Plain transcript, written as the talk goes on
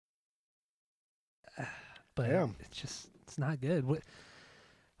but Damn. it's not good.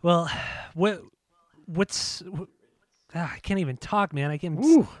 I can't even talk, man. I can't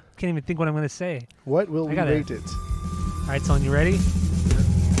even think what I'm going to say. What will we rate it? All right, Son, you ready?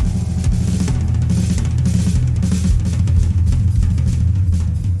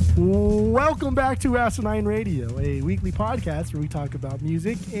 Welcome back to Asinine Radio, a weekly podcast where we talk about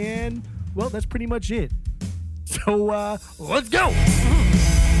music, and, well, that's pretty much it. So, let's go!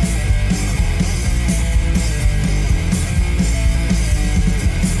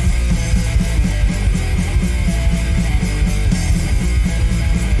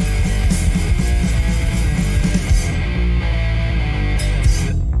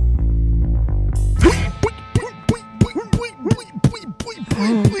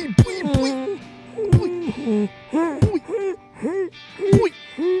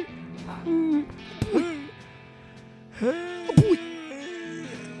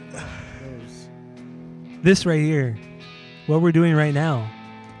 This right here, what we're doing right now,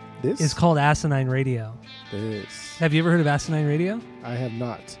 This is called Asinine Radio. This. Have you ever heard of Asinine Radio? I have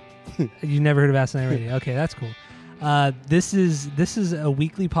not. You never heard of Asinine Radio? Okay, that's cool. This is a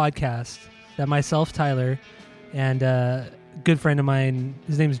weekly podcast that myself, Tyler, and a good friend of mine,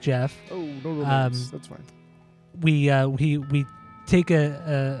 his name is Jeff. Oh, no romance. That's fine. We take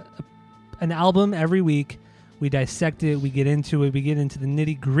an album every week. We dissect it. We get into it. We get into the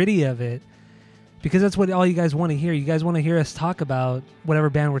nitty gritty of it. Because that's what all you guys want to hear. You guys want to hear us talk about whatever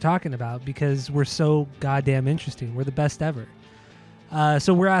band we're talking about because we're so goddamn interesting. We're the best ever.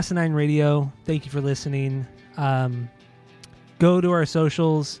 So we're Asinine Radio. Thank you for listening. Go to our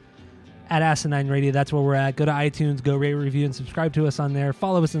socials at Asinine Radio. That's where we're at. Go to iTunes. Go rate, review, and subscribe to us on there.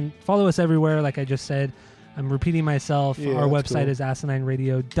 Follow us everywhere. Like I just said, I'm repeating myself. Yeah, our website cool. is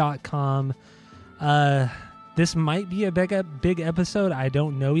asinineradio.com. This might be a big episode. I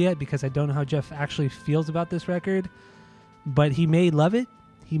don't know yet because I don't know how Jeff actually feels about this record. But he may love it.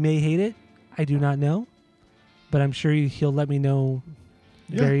 He may hate it. I do not know. But I'm sure he'll let me know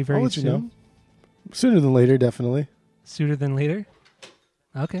very, very I'll let soon. you know. Sooner than later, definitely. Sooner than later?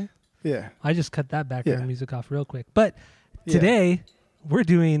 Okay. Yeah. I just cut that background music off real quick. But today, we're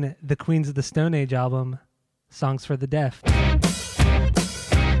doing the Queens of the Stone Age album, Songs for the Deaf.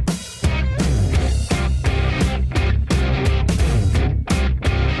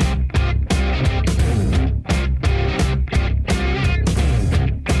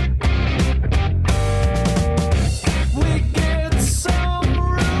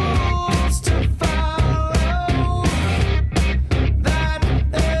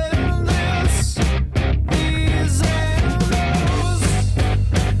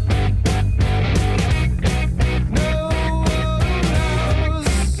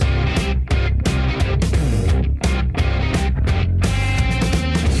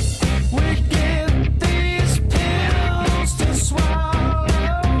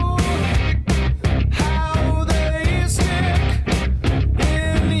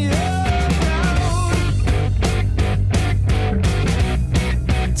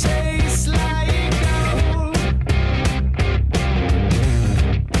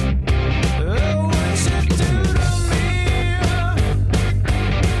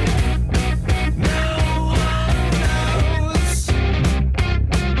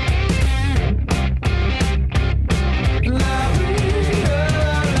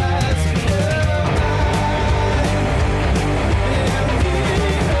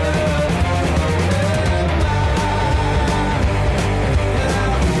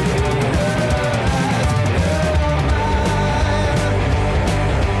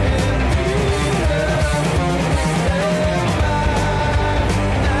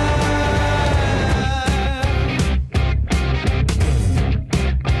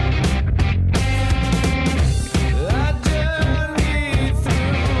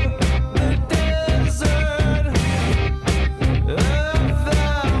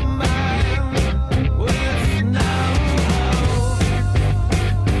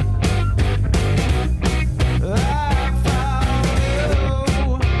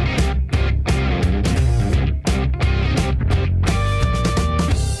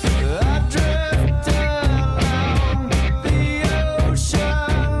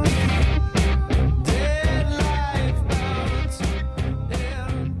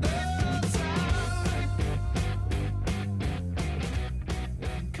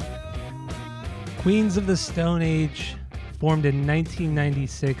 Queens of the Stone Age, formed in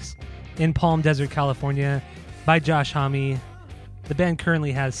 1996 in Palm Desert, California, by Josh Homme. The band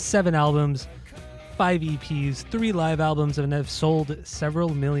currently has 7 albums, 5 EPs, 3 live albums, and have sold several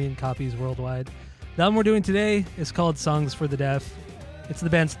million copies worldwide. The album we're doing today is called Songs for the Deaf. It's the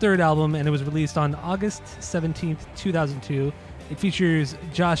band's third album, and it was released on August 17th, 2002. It features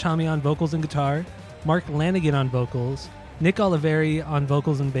Josh Homme on vocals and guitar, Mark Lanigan on vocals, Nick Oliveri on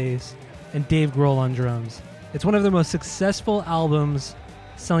vocals and bass, and Dave Grohl on drums. It's one of their most successful albums,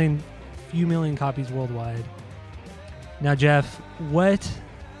 selling a few million copies worldwide. Now, Jeff,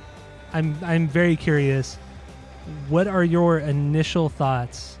 I'm very curious. What are your initial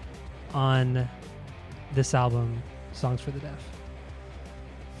thoughts on this album, Songs for the Deaf?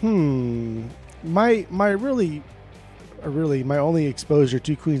 My only exposure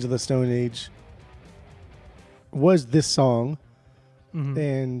to Queens of the Stone Age was this song. Mm-hmm.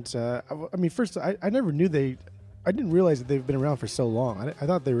 And I mean, first, I never knew I didn't realize that they've been around for so long. I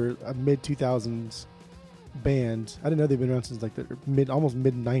thought they were a mid 2000s band. I didn't know they've been around since like the almost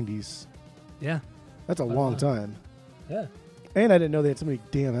mid 90s. Yeah, that's a long time. Yeah, and I didn't know they had so many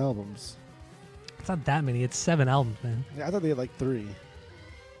damn albums. It's not that many. It's 7 albums, man. Yeah, I thought they had like 3.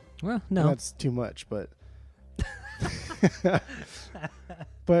 Well, no, and that's too much, but.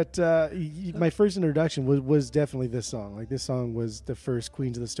 But my first introduction was definitely this song. Like, this song was the first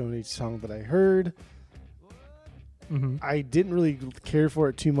Queens of the Stone Age song that I heard. Mm-hmm. I didn't really care for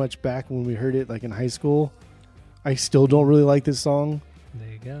it too much back when we heard it, like in high school. I still don't really like this song.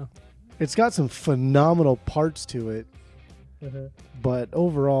 There you go. It's got some phenomenal parts to it, but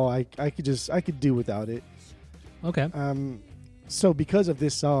overall, I could do without it. Okay. So because of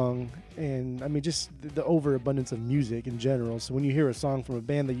this song, and I mean just the overabundance of music in general, so when you hear a song from a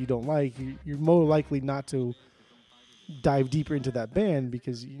band that you don't like, you're more likely not to dive deeper into that band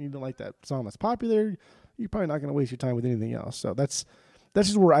because you don't like that song that's popular. You're probably not going to waste your time with anything else. So that's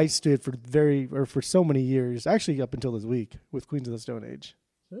just where I stood for so many years, actually up until this week with Queens of the Stone Age.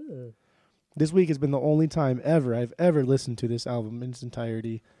 This week has been the only time I've ever listened to this album in its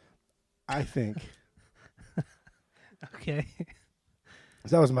entirety, I think. Okay.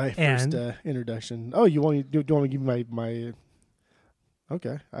 So that was my first introduction. Oh, do you want me to give you my?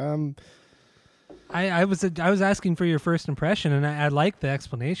 Okay. I was asking for your first impression, and I like the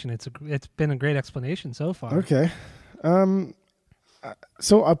explanation. It's been a great explanation so far. Okay.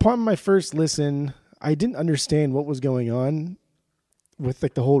 So upon my first listen, I didn't understand what was going on with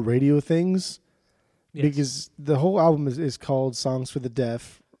like the whole radio things, because the whole album is called Songs for the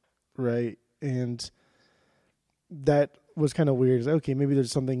Deaf, right? And that was kind of weird. It's like, okay, maybe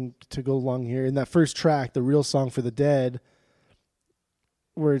there's something to go along here. In that first track, the Real Song for the Dead,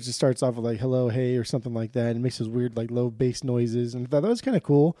 where it just starts off with like hello, hey, or something like that, and it makes those weird like low bass noises, and I thought that was kind of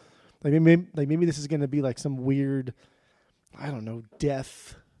cool. Like maybe this is gonna be like some weird, I don't know,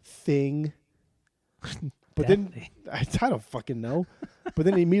 death thing. But then I don't fucking know. But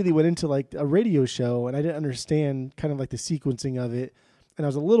then it immediately went into like a radio show, and I didn't understand kind of like the sequencing of it, and I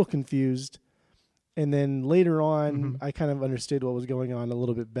was a little confused. And then later on, I kind of understood what was going on a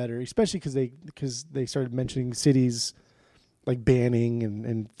little bit better, especially because they started mentioning cities like banning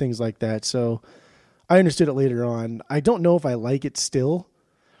and things like that. So I understood it later on. I don't know if I like it still.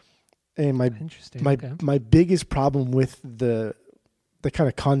 And my biggest problem with the kind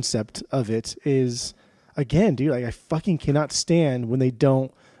of concept of it is, again, dude, like I fucking cannot stand when they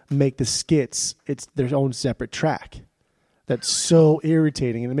don't make the skits it's their own separate track. That's so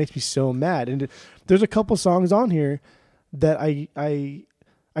irritating, and it makes me so mad. And there's a couple songs on here that I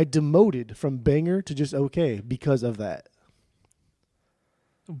demoted from banger to just okay because of that.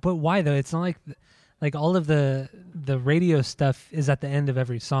 But why though? It's not like all of the radio stuff is at the end of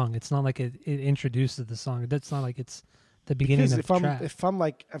every song. It's not like it introduces the song. That's not like it's the beginning of the track. If I'm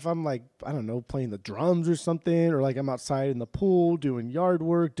like I don't know, playing the drums or something, or like I'm outside in the pool doing yard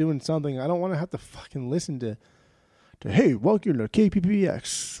work, doing something, I don't want to have to fucking listen to hey, welcome to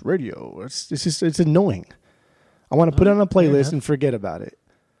KPPX radio. It's annoying. I want to put it on a playlist and forget about it.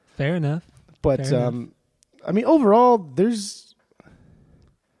 Fair enough. But I mean, overall, there's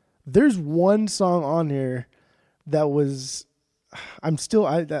one song on here that was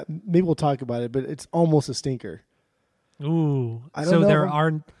maybe we'll talk about it, but it's almost a stinker. Ooh. I don't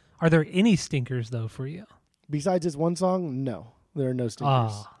know. Are there any stinkers though for you? Besides this one song? No. There are no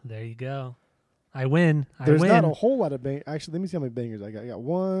stinkers. Oh, there you go. I win. There's not a whole lot of bangers. Actually, let me see how many bangers I got. I got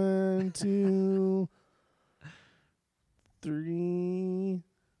 1, 2, 3,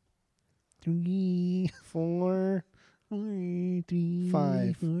 4, 5.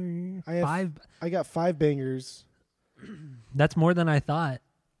 I have 5. I got 5 bangers. That's more than I thought.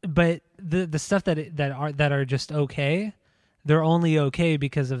 But the stuff that are just okay, they're only okay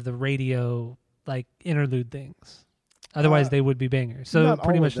because of the radio like interlude things. Otherwise, they would be bangers. So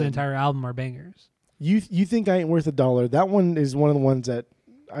pretty much the entire album are bangers. You think I Ain't Worth a Dollar? That one is one of the ones that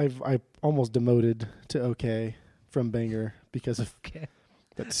I almost demoted to okay from banger because of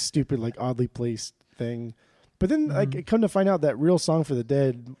that stupid like oddly placed thing. But then like come to find out that Real Song for the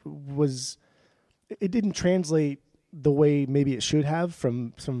Dead it didn't translate the way maybe it should have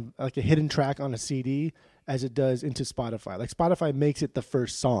from some like a hidden track on a CD as it does into Spotify. Like Spotify makes it the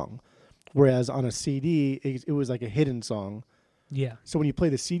first song, whereas on a CD it was like a hidden song. Yeah. So when you play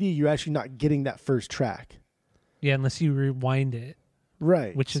the CD, you're actually not getting that first track. Yeah, unless you rewind it.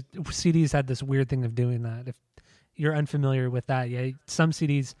 Right. Which CDs had this weird thing of doing that. If you're unfamiliar with that, yeah, some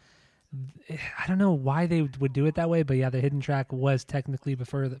CDs, I don't know why they would do it that way, but yeah, the hidden track was technically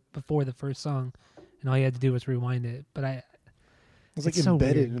before the first song, and all you had to do was rewind it. But it's like so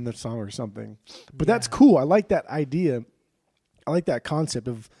embedded weird in the song or something. But that's cool. I like that idea. I like that concept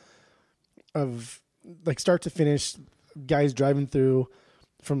of like start to finish, guys driving through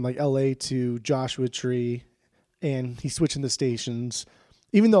from like LA to Joshua Tree, and he's switching the stations.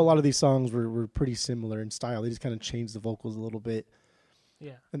 Even though a lot of these songs were pretty similar in style, they just kind of changed the vocals a little bit.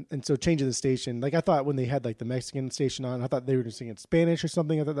 Yeah. And so changing the station, like I thought when they had like the Mexican station on, I thought they were just singing Spanish or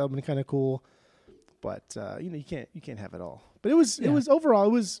something. I thought that would be kind of cool. But you can't have it all. But it was overall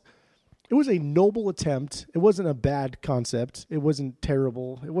it was a noble attempt. It wasn't a bad concept. It wasn't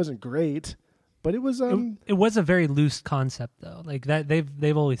terrible. It wasn't great. But it was it was a very loose concept though. Like that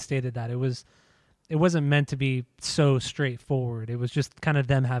they've always stated that. It wasn't meant to be so straightforward. It was just kind of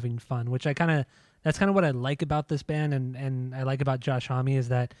them having fun, which that's kind of what I like about this band and I like about Josh Homme is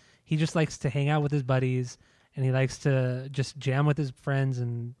that he just likes to hang out with his buddies and he likes to just jam with his friends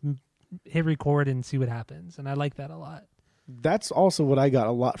and hit record and see what happens. And I like that a lot. That's also what I got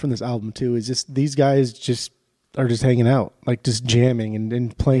a lot from this album too, is just these guys just are just hanging out, like just jamming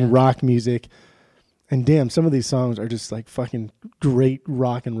and playing rock music. And damn, some of these songs are just like fucking great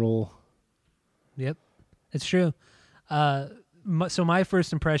rock and roll. Yep, it's true. So my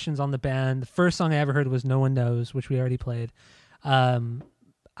first impressions on the band, the first song I ever heard was No One Knows, which we already played. I'm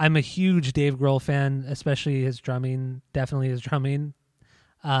a huge Dave Grohl fan, especially his drumming, definitely his drumming.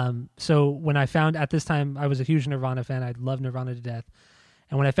 So when I found at this time, I was a huge Nirvana fan. I love Nirvana to death.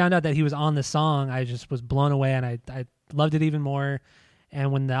 And when I found out that he was on the song, I just was blown away and I loved it even more.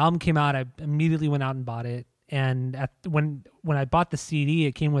 And when the album came out, I immediately went out and bought it. And when I bought the CD,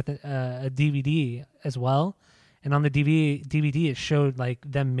 it came with a DVD as well. And on the DVD, it showed like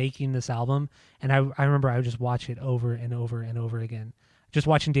them making this album. And I remember I would just watch it over and over and over again, just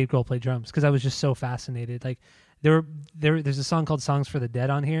watching Dave Grohl play drums because I was just so fascinated. Like there's a song called "Songs for the Dead"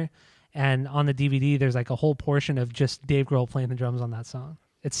 on here, and on the DVD, there's like a whole portion of just Dave Grohl playing the drums on that song.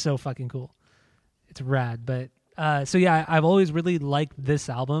 It's so fucking cool. It's rad. But so yeah, I've always really liked this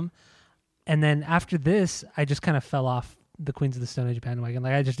album. And then after this, I just kind of fell off the Queens of the Stone Age bandwagon.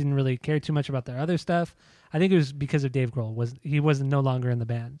 Like I just didn't really care too much about their other stuff. I think it was because of Dave Grohl. He was no longer in the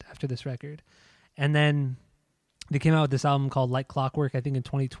band after this record. And then they came out with this album called Like Clockwork, I think in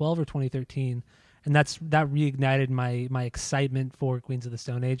 2012 or 2013. And that reignited my excitement for Queens of the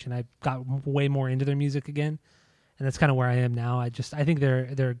Stone Age, and I got way more into their music again. And that's kind of where I am now. I think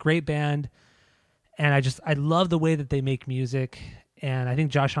they're a great band, and I love the way that they make music. And I think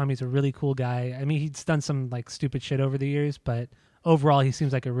Josh Homme's a really cool guy. I mean, he's done some like stupid shit over the years, but overall he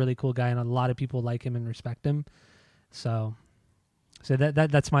seems like a really cool guy, and a lot of people like him and respect him. So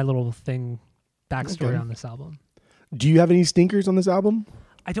that's my little backstory on this album. Do you have any stinkers on this album?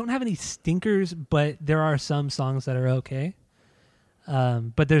 I don't have any stinkers, but there are some songs that are okay.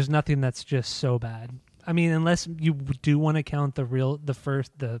 But there's nothing that's just so bad. I mean, unless you do want to count the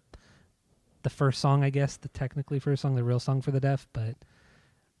first song, I guess, the technically first song, the Real Song for the Deaf, but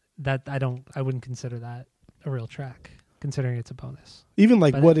that I wouldn't consider that a real track, considering it's a bonus. Even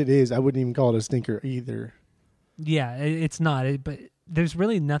like what it is, I wouldn't even call it a stinker either. Yeah, it's not. But there's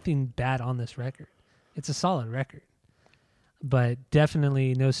really nothing bad on this record. It's a solid record. But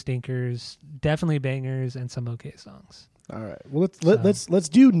definitely no stinkers, definitely bangers, and some okay songs. All right. Well, let's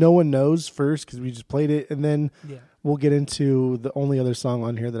do No One Knows first because we just played it, and then we'll get into the only other song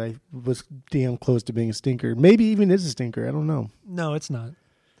on here that I was damn close to being a stinker. Maybe even is a stinker. I don't know. No, it's not.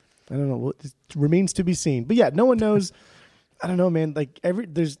 I don't know. Well, it remains to be seen. But yeah, No One Knows. I don't know, man. Like like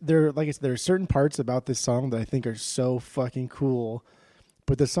I said, there are certain parts about this song that I think are so fucking cool,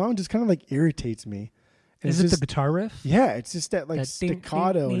 but the song just kind of like irritates me. Is it the guitar riff? Yeah, it's just that like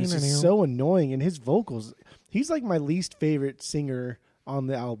staccato, and it's just so annoying. And his vocals, he's like my least favorite singer on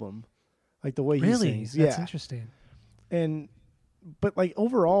the album. Like the way he sings. That's interesting. But like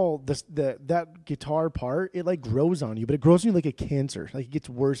overall, that guitar part, it like grows on you, but it grows on you like a cancer. Like it gets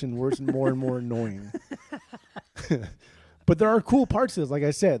worse and worse and more annoying. But there are cool parts of this. Like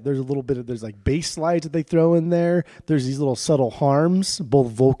I said, there's like bass slides that they throw in there. There's these little subtle harms,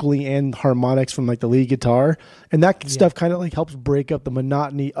 both vocally and harmonics from like the lead guitar. And that stuff kind of like helps break up the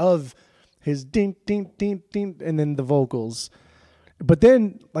monotony of his ding, ding, ding, ding, and then the vocals. But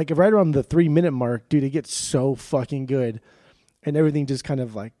then like right around the 3-minute mark, dude, it gets so fucking good. And everything just kind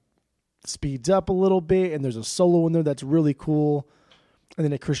of like speeds up a little bit. And there's a solo in there that's really cool. And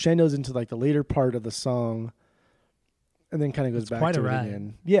then it crescendos into like the later part of the song. And then kind of goes back to it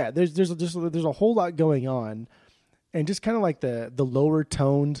again. Yeah, there's a whole lot going on, and just kind of like the lower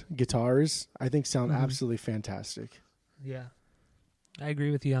toned guitars, I think sound absolutely fantastic. Yeah, I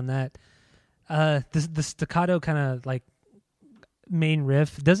agree with you on that. The staccato kind of like main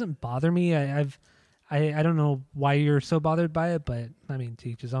riff doesn't bother me. I don't know why you're so bothered by it, but I mean,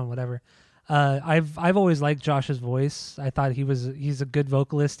 to each his own, whatever. I've always liked Josh's voice. I thought he's a good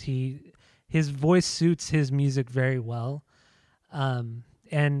vocalist. His voice suits his music very well.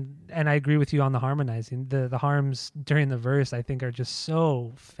 And I agree with you on the harmonizing. The harms during the verse I think are just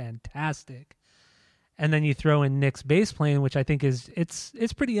so fantastic. And then you throw in Nick's bass playing, which I think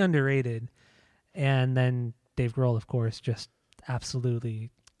it's pretty underrated. And then Dave Grohl, of course, just absolutely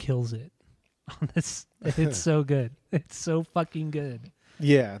kills it on this. It's so good. It's so fucking good.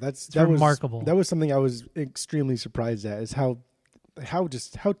 Yeah, that was remarkable. That was something I was extremely surprised at, is how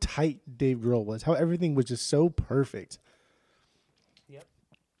tight Dave Grohl was, how everything was just so perfect. Yep.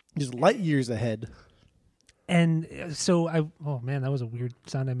 Just light years ahead. And so oh man, that was a weird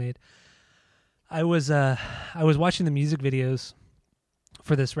sound I made. I was watching the music videos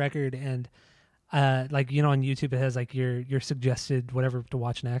for this record, and like, you know, on YouTube it has like your suggested whatever to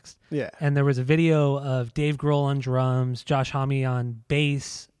watch next. Yeah. And there was a video of Dave Grohl on drums, Josh Homme on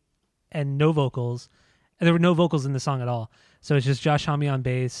bass, and no vocals. And there were no vocals in the song at all. So it's just Josh Homme on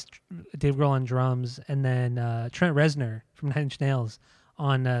bass, Dave Grohl on drums, and then Trent Reznor from Nine Inch Nails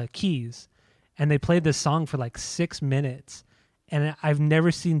on keys. And they played this song for like 6 minutes. And I've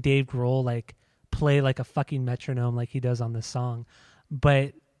never seen Dave Grohl like play like a fucking metronome like he does on this song.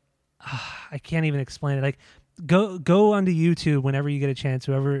 But I can't even explain it. Like, go onto YouTube whenever you get a chance,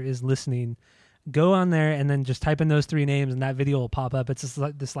 whoever is listening. Go on there and then just type in those 3 names and that video will pop up. It's just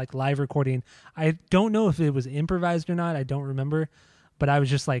like this like live recording. I don't know if it was improvised or not. I don't remember, but I was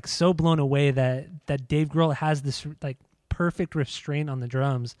just like so blown away that Dave Grohl has this like perfect restraint on the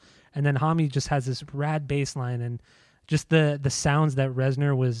drums, and then Homme just has this rad bass line, and just the sounds that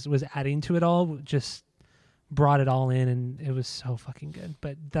Reznor was adding to it all just brought it all in, and it was so fucking good.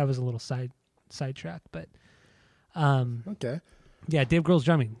 But that was a little sidetrack. But okay, yeah, Dave Grohl's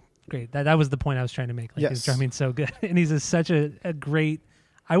drumming. Great. That was the point I was trying to make. Like, his drumming's so good. And he's such a great,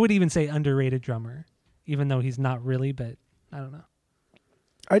 I would even say underrated drummer, even though he's not really, but I don't know.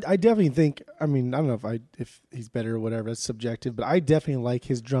 I definitely think, I mean, I don't know if he's better or whatever, that's subjective, but I definitely like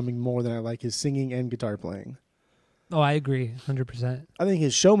his drumming more than I like his singing and guitar playing. Oh, I agree 100%. I think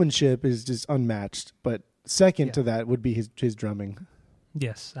his showmanship is just unmatched, but second to that would be his drumming.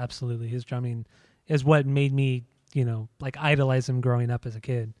 Yes, absolutely. His drumming is what made me, you know, like idolize him growing up as a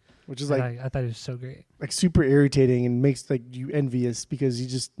kid. Which is like, I thought it was so great, like super irritating, and makes like you envious, because he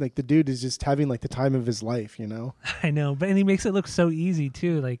just like, the dude is just having like the time of his life, you know. I know, but and he makes it look so easy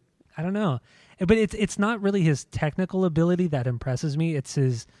too. Like, I don't know, but it's not really his technical ability that impresses me. It's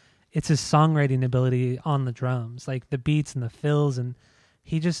his songwriting ability on the drums, like the beats and the fills, and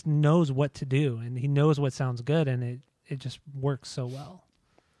he just knows what to do, and he knows what sounds good, and it just works so well.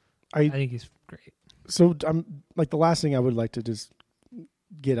 I think he's great. So I'm like, the last thing I would like to just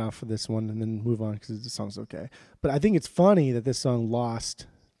get off of this one and then move on, because the song's okay. But I think it's funny that this song lost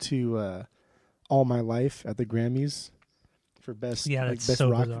to All My Life at the Grammys for best that's best so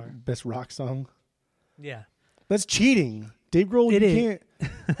rock bizarre. Best rock song. Yeah, that's cheating. Dave Grohl,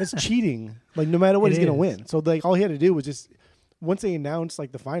 that's cheating. Like, no matter what, he's gonna win. So like, all he had to do was just, once they announced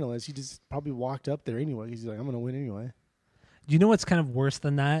like the finalists, he just probably walked up there anyway. He's like, I'm gonna win anyway. Do you know what's kind of worse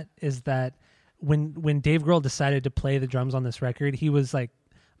than that is that when Dave Grohl decided to play the drums on this record, he was like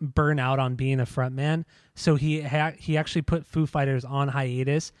burn out on being a frontman, so he actually put Foo Fighters on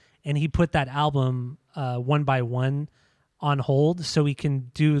hiatus, and he put that album One by One on hold so he can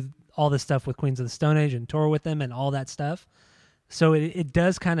do all the stuff with Queens of the Stone Age and tour with them and all that stuff. So it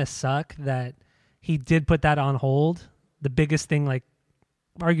does kind of suck that he did put that on hold. The biggest thing, like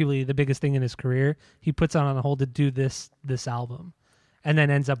arguably the biggest thing in his career, he puts on hold to do this album, and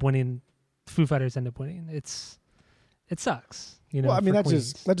then ends up winning. Foo Fighters end up winning. It sucks. You know, well, I mean, that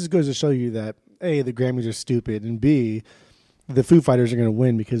just goes to show you that A, the Grammys are stupid, and B, the Foo Fighters are going to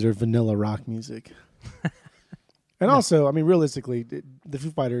win because they're vanilla rock music. And also, I mean, realistically, the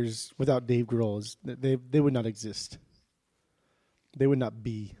Foo Fighters without Dave Grohl, they would not exist. They would not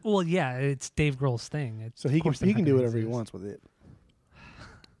be. Well, yeah, it's Dave Grohl's thing. So he can do whatever he wants with it.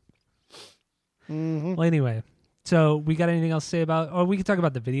 Mm-hmm. Well, anyway, so we got anything else to say about? Oh, we can talk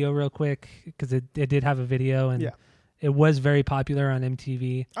about the video real quick because it did have a video and it was very popular on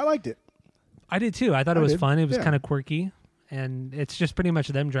MTV. I liked it. I did too. I thought it was fun. It was kind of quirky, and it's just pretty much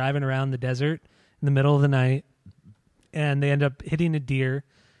them driving around the desert in the middle of the night, and they end up hitting a deer.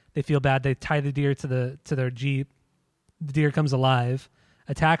 They feel bad. They tie the deer to their Jeep. The deer comes alive,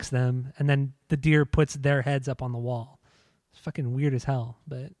 attacks them, and then the deer puts their heads up on the wall. It's fucking weird as hell,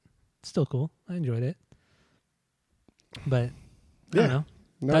 but it's still cool. I enjoyed it. But I don't know.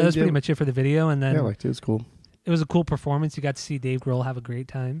 No, that was pretty much it for the video. And then I liked it. It was cool. It was a cool performance. You got to see Dave Grohl have a great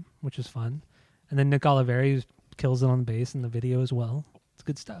time, which was fun. And then Nick Oliveri kills it on the bass in the video as well. It's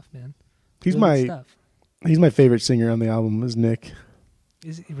good stuff, man. He's my favorite singer on the album. Is Nick?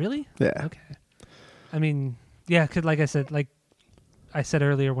 Is he really? Yeah. Okay. I mean, yeah, cause like I said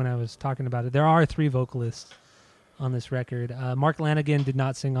earlier when I was talking about it, there are 3 vocalists on this record. Mark Lanigan did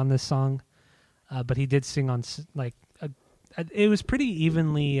not sing on this song, but he did sing on it was pretty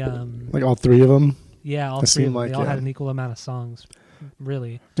evenly. Like all 3 of them. Yeah, all 3 of them. They all had an equal amount of songs.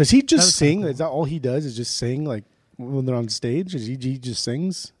 Really. Does he just sing? Cool. Is that all he does? Is just sing like when they're on stage? He just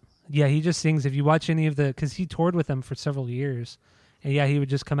sings? Yeah, he just sings. If you watch any of because he toured with them for several years, and yeah, he would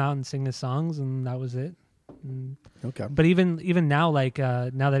just come out and sing his songs, and that was it. Okay. But even now, like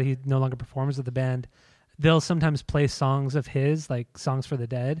now that he no longer performs with the band, they'll sometimes play songs of his, like songs for the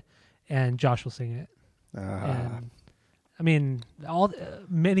dead, and Josh will sing it. And, I mean,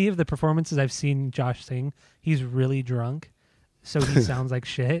 many of the performances I've seen Josh sing, he's really drunk, so he sounds like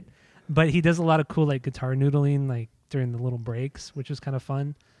shit. But he does a lot of cool like guitar noodling, like during the little breaks, which is kind of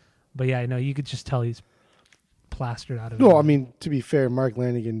fun. But yeah, I know you could just tell he's plastered out of it. Well, I mean, to be fair, Mark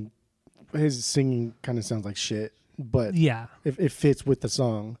Lanigan, his singing kind of sounds like shit, but yeah, it fits with the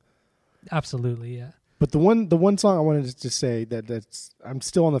song. Absolutely, yeah. But the one song I wanted to say that's I'm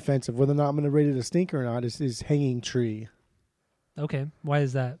still on the fence of whether or not I'm going to rate it a stinker or not is "Hanging Tree." Okay, why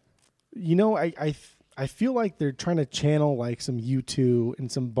is that? You know, I feel like they're trying to channel like some U2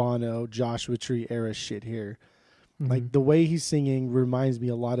 and some Bono, Joshua Tree era shit here. Mm-hmm. Like the way he's singing reminds me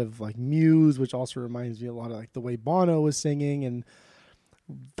a lot of like Muse, which also reminds me a lot of like the way Bono was singing. And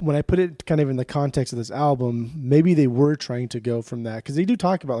when I put it kind of in the context of this album, maybe they were trying to go from that, because they do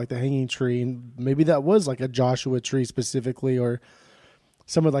talk about like the hanging tree, and maybe that was like a Joshua Tree specifically, or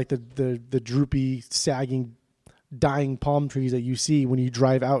some of like the droopy, sagging, dying palm trees that you see when you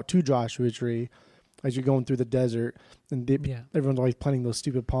drive out to Joshua Tree as you're going through the desert. And everyone's always planting those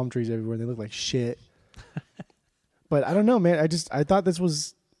stupid palm trees everywhere, and they look like shit. But I don't know, man. I thought this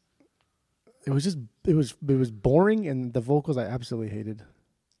was, it was boring, and the vocals I absolutely hated.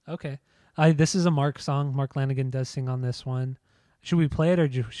 Okay. This is a Mark song. Mark Lanigan does sing on this one. Should we play it, or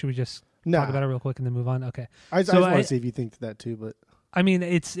should we just talk about it real quick and then move on? Okay. I just want to see if you think that too, but I mean,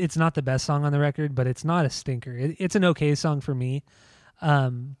 it's not the best song on the record, but it's not a stinker. It's an okay song for me.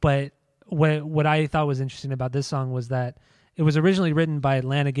 But what I thought was interesting about this song was that it was originally written by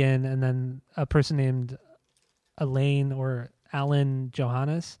Lanigan and then a person named Elaine or Alan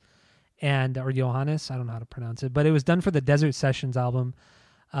Johannes, or Johannes, I don't know how to pronounce it, but it was done for the Desert Sessions album,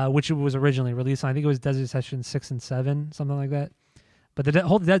 which was originally released on, I think it was Desert Sessions 6 and 7, something like that. But the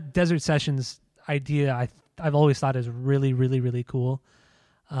whole Desert Sessions idea, I've always thought is really, really, really cool.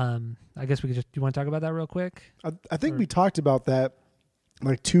 I guess we could do you want to talk about that real quick? I think we talked about that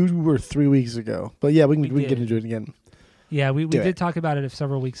like 2 or 3 weeks ago, but yeah, we can get into it again. Yeah, we did talk about it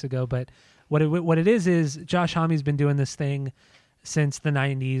several weeks ago, but what it is Josh Homme's been doing this thing since the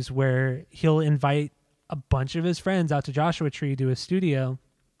 90s where he'll invite a bunch of his friends out to Joshua Tree to his studio,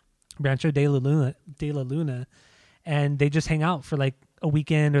 Rancho de la Luna, and they just hang out for like a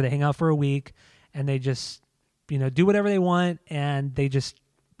weekend, or they hang out for a week, and they just, do whatever they want, and they just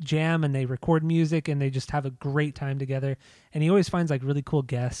jam and they record music and they just have a great time together. And he always finds like really cool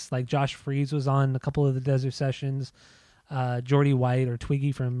guests. Like Josh Freese was on a couple of the Desert Sessions, Geordie White or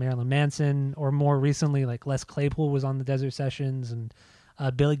Twiggy from Marilyn Manson, or more recently like Les Claypool was on the Desert Sessions, and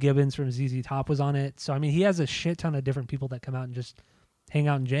Billy Gibbons from ZZ Top was on it. So I mean, he has a shit ton of different people that come out and just hang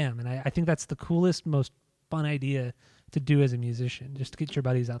out and jam, and I think that's the coolest, most fun idea to do as a musician, just to get your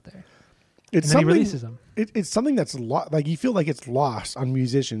buddies out there. It's and then he releases them. It's something that's like you feel like it's lost on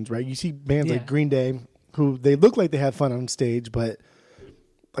musicians, right? You see bands like Green Day, who they look like they have fun on stage, but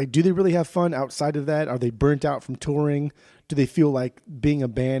like, do they really have fun outside of that? Are they burnt out from touring? Do they feel like being a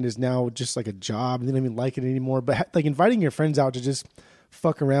band is now just like a job and they don't even like it anymore? But like inviting your friends out to just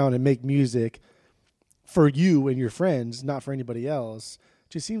fuck around and make music for you and your friends, not for anybody else,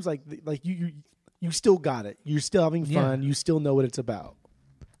 just seems like you you still got it. You're still having fun. Yeah. You still know what it's about.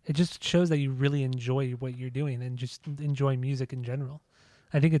 It just shows that you really enjoy what you're doing and just enjoy music in general.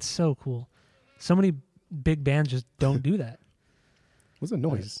 I think it's so cool. So many big bands just don't do that. What's the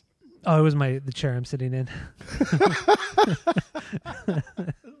noise? Oh, it was the chair I'm sitting in.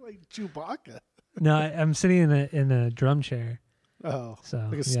 Like Chewbacca. No, I'm sitting in a drum chair. Oh, So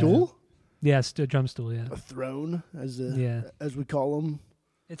like a stool? Yeah, a drum stool. Yeah, A throne, as we call them.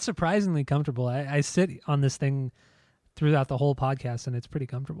 it's surprisingly comfortable. I sit on this thing throughout the whole podcast, and it's pretty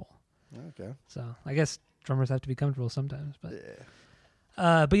comfortable. Okay. So I guess drummers have to be comfortable sometimes, but.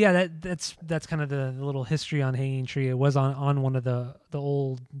 Yeah. But yeah, that's kind of the little history on Hanging Tree. It was on one of the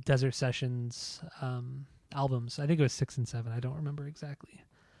old Desert Sessions albums. I think it was 6 and 7. I don't remember exactly.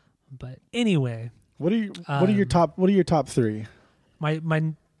 But anyway, What are your top 3? my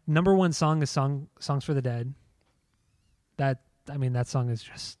number one song is Songs for the Dead. That song is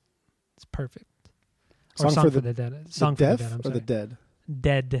just it's perfect. Or Song for the Dead. Song for the the Deaf Dead. I'm or sorry. the Dead?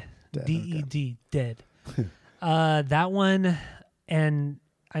 Dead. Dead, D-E-D. Dead. That one, and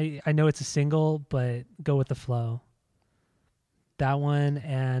I know it's a single, but Go With the Flow. That one,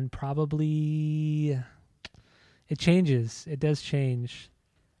 and probably it changes. It does change.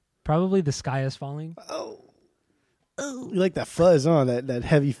 Probably The Sky Is Falling. Oh, you like that fuzz, huh? That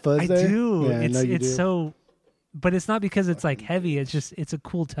heavy fuzz I there? do. Yeah, I know you do. So, but it's not because it's like heavy. It's just it's a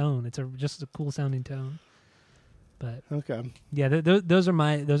cool tone. It's just a cool sounding tone. But Okay. yeah, those are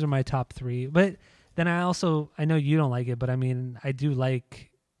my top 3. But then I know you don't like it, but I mean I do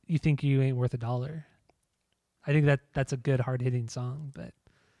like You Think You Ain't Worth a Dollar. I think that's a good hard hitting song. But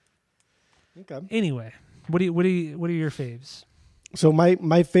Okay. anyway, what are your faves? So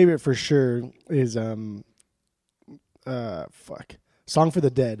my favorite for sure is Song for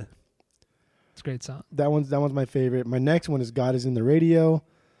the Dead. It's a great song. That one's my favorite. My next one is God Is in the Radio.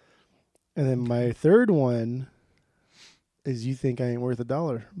 And then my third one is You Think I Ain't Worth a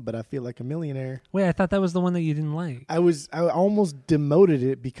Dollar, but I Feel Like a Millionaire. Wait, I thought that was the one that you didn't like. I almost demoted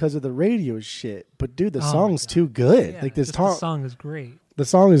it because of the radio shit. But dude, the Oh my song's God. too good. Yeah, Like this just the song is great. the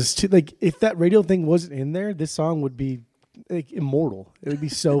song is too like if that radio thing wasn't in there, this song would be like immortal. It would be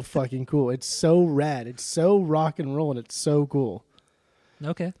so fucking cool. It's so rad. It's so rock and roll and it's so cool.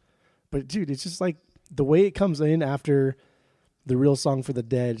 Okay. But dude, it's just like the way it comes in after the real Song for the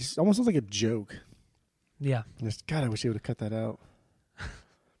Dead. It almost sounds like a joke. Yeah. God, I wish they would have cut that out.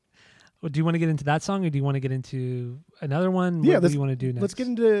 Well, do you want to get into that song, or do you want to get into another one? Yeah, What do you want to do next? Let's get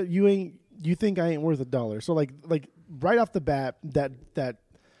into You Think I Ain't Worth a Dollar. So like right off the bat, that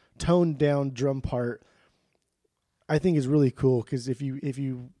toned down drum part, I think is really cool because if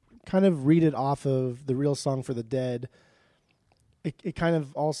you kind of read it off of the real Song for the Dead, it kind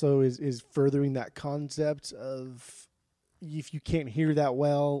of also is furthering that concept of if you can't hear that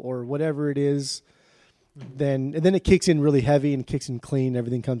well or whatever it is, then it kicks in really heavy and kicks in clean.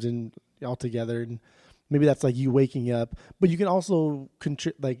 Everything comes in all together, and maybe that's like you waking up. But you can also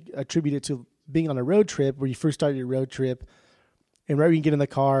attribute it to being on a road trip where you first start your road trip, and right when you get in the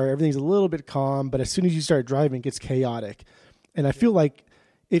car, everything's a little bit calm. But as soon as you start driving, it gets chaotic. And I feel like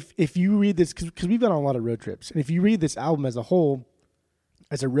if you read this, because we've been on a lot of road trips, and if you read this album as a whole,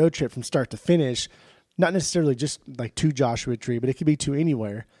 as a road trip from start to finish, not necessarily just like to Joshua Tree, but it could be to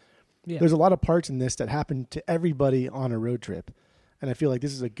anywhere. Yeah. There's a lot of parts in this that happen to everybody on a road trip. And I feel like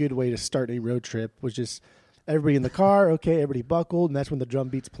this is a good way to start a road trip, which is everybody in the car, okay, everybody buckled, and that's when the drum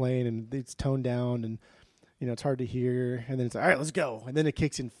beat's playing and it's toned down and, it's hard to hear. And then it's like, all right, let's go. And then it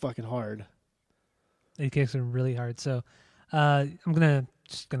kicks in fucking hard. It kicks in really hard. So I'm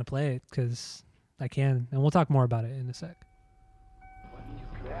just gonna play it because I can, and we'll talk more about it in a sec.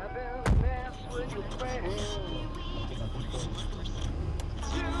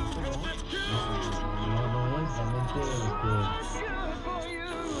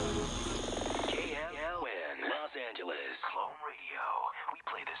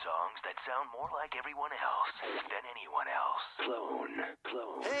 Sound more like everyone else than anyone else.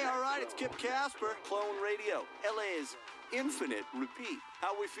 Clone. Hey, all right, it's Kip Casper, Clone Radio. LA's infinite repeat.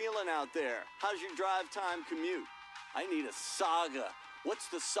 How we feeling out there? How's your drive time commute? I need a saga. What's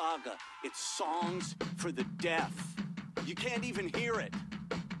the saga? It's Songs for the Deaf. You can't even hear it.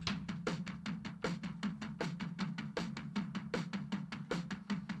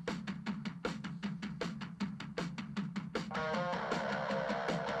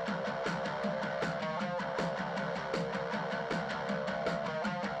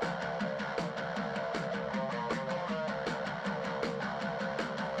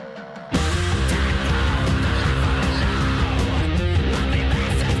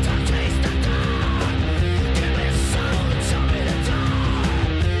 Give me soul, tell me to die.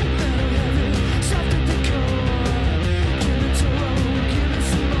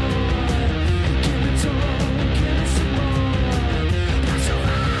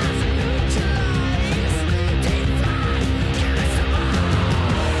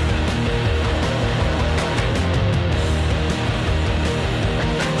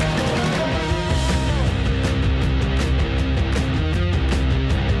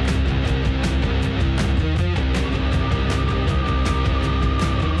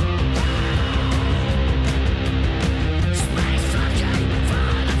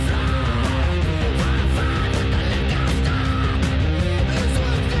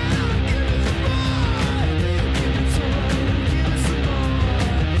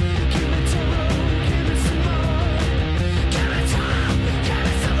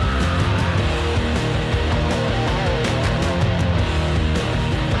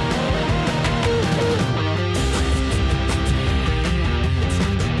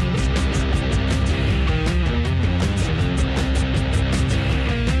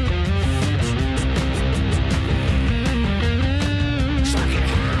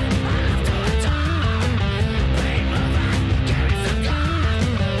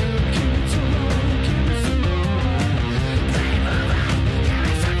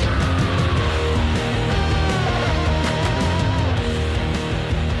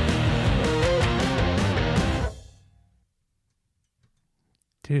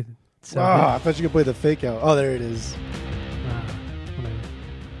 Dude. So I thought you could play the fake out. Oh, there it is. whatever.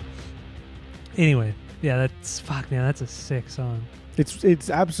 Anyway, yeah, that's a sick song. It's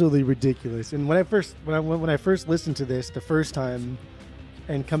absolutely ridiculous. And when I first listened to this the first time,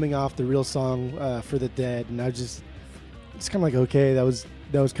 and coming off the real song For the Dead, and it's kind of like, okay, that was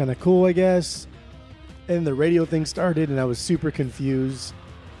kind of cool, I guess. And the radio thing started, and I was super confused.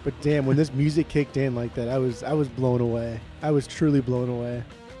 But damn, when this music kicked in like that, I was blown away. I was truly blown away.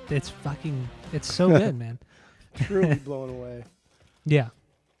 It's so good, man. Truly blown away. Yeah.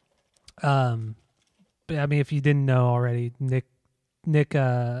 But I mean, if you didn't know already, Nick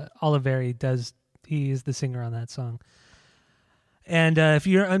Oliveri he is the singer on that song. And if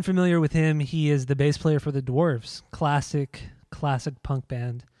you're unfamiliar with him, he is the bass player for the Dwarves, classic punk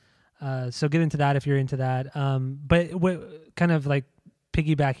band. So get into that if you're into that. But what kind of like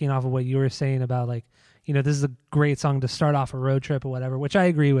piggybacking off of what you were saying about like, this is a great song to start off a road trip or whatever, which I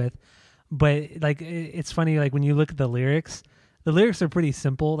agree with. But like, it's funny, like when you look at the lyrics are pretty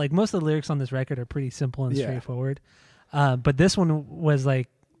simple. Like most of the lyrics on this record are pretty simple and straightforward. But this one was like,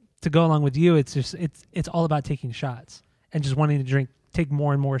 to go along with you, it's just, it's all about taking shots and just wanting to take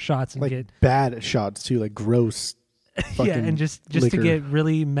more and more shots and like get bad shots too, like gross. Yeah, and just to get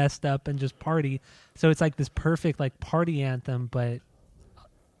really messed up and just party. So it's like this perfect like party anthem, but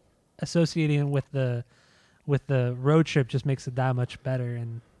associating with the road trip just makes it that much better.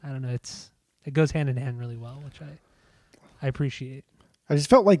 And I don't know, it goes hand in hand really well, which I appreciate. I just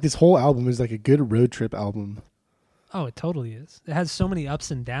felt like this whole album is like a good road trip album. Oh, it totally is. It has so many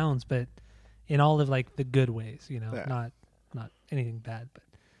ups and downs, but in all of like the good ways, not anything bad, but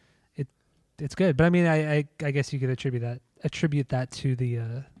it's good. But I mean, I guess you could attribute that to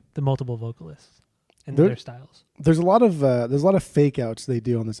the multiple vocalists and their styles. There's a lot of fake outs they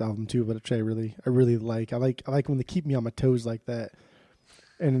do on this album too, but which I really like. I like when they keep me on my toes like that.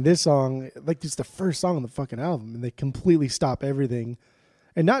 And in this song, like it's the first song on the fucking album, and they completely stop everything,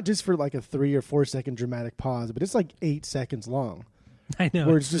 and not just for like a 3 or 4 second dramatic pause, but it's like 8 seconds long. I know.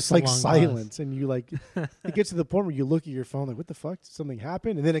 Where it's just like silence, pause. And you like, it gets to the point where you look at your phone like, what the fuck? Did something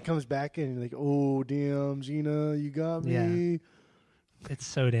happen? And then it comes back in and you're like, oh damn, Gina, you got me. Yeah. It's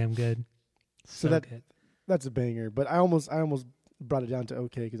so damn good. So good. That's a banger. But I almost brought it down to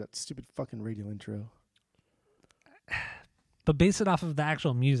okay because that stupid fucking radio intro. But base it off of the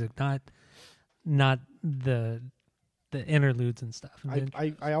actual music, not the interludes and stuff.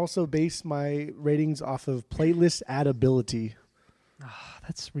 I also base my ratings off of playlist addability. Oh,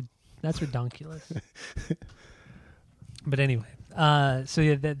 that's redonkulous. But anyway, so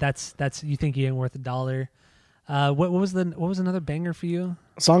yeah, that's you think you ain't worth $1. What was another banger for you?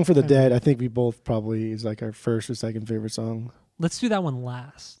 Song for the Dead. I think we both probably is like our first or second favorite song. Let's do that one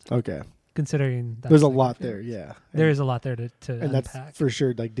last. Okay. Considering there's a lot there, yeah. There is a lot there to and unpack. That's for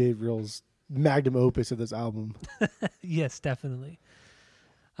sure like Dave Grohl's magnum opus of this album. Yes, definitely.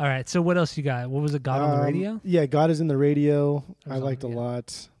 All right, so what else you got? What was it? God on the Radio? Yeah, God is in the Radio. I liked a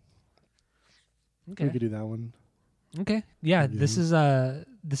lot. Okay, we could do that one. Okay, yeah. This is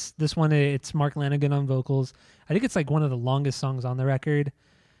this one. It's Mark Lanegan on vocals. I think it's like one of the longest songs on the record.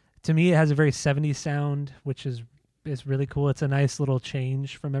 To me, it has a very 70s sound, which is really cool. It's a nice little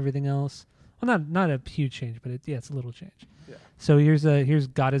change from everything else. Well, not a huge change, but it's a little change. Yeah. So here's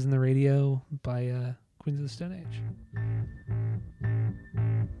God is in the Radio by Queens of the Stone Age.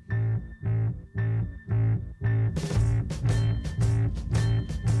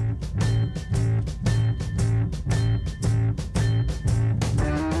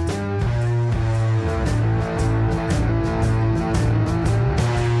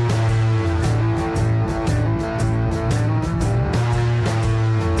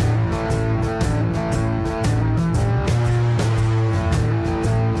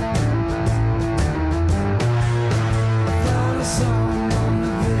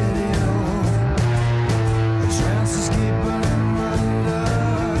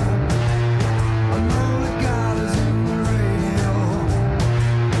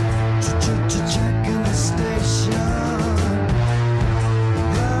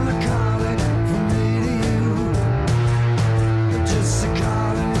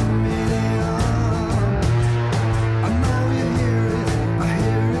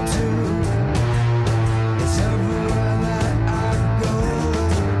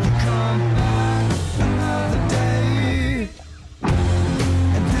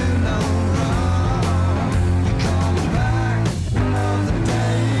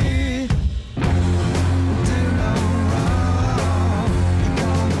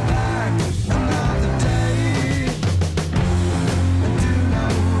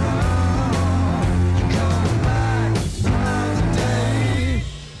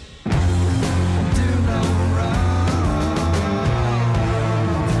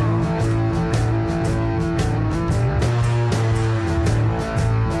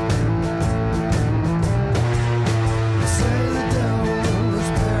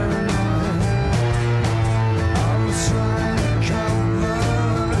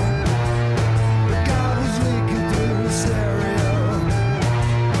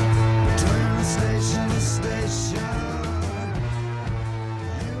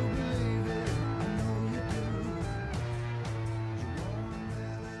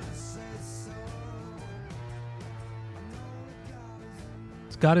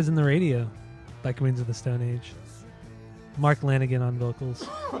 God is in the Radio by Queens of the Stone Age. Mark Lanigan on vocals.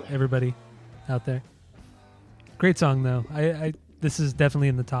 Everybody out there. Great song, though. I this is definitely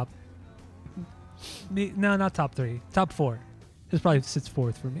in the top. No, not top 3. Top 4. This probably sits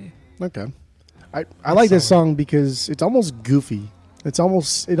 4th for me. Okay. I like this song because it's almost goofy. It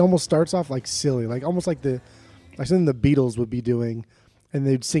almost starts off like silly, like almost like something the Beatles would be doing, and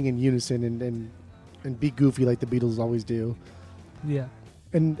they'd sing in unison and be goofy like the Beatles always do. Yeah.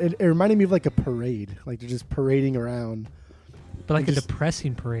 And it reminded me of like a parade, like they're just parading around. But like a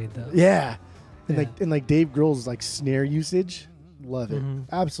depressing parade, though. Yeah. And Yeah. like Dave Grohl's like snare usage, love it, Mhm.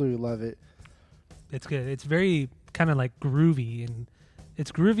 absolutely love it. It's good. It's very kind of like groovy, and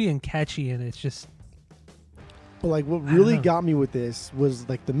it's groovy and catchy, and it's just But like what I don't really know. got me with this was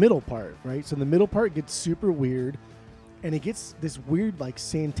like the middle part, right? So the middle part gets super weird, and it gets this weird like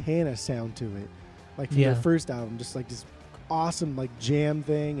Santana sound to it, like from Yeah. their first album, just like this awesome like jam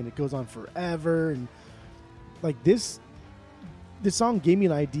thing, and it goes on forever. And like this song gave me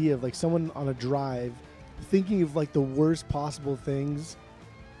an idea of like someone on a drive thinking of like the worst possible things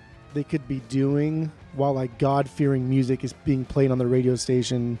they could be doing while like God-fearing music is being played on the radio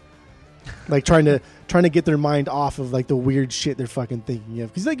station, like trying to get their mind off of like the weird shit they're fucking thinking of.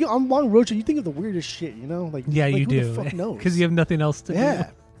 Because like on long road trip, you think of the weirdest shit, you know? Like yeah, like, you who do the fuck knows? because you have nothing else to Yeah. do.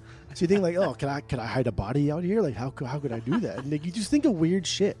 So you think like, oh, could I hide a body out here? Like how could I do that? And like you just think of weird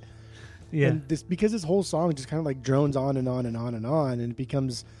shit. Yeah, And because this whole song just kind of like drones on and on and on and on, and it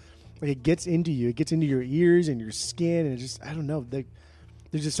becomes like it gets into you, it gets into your ears and your skin, and it just I don't know. Like,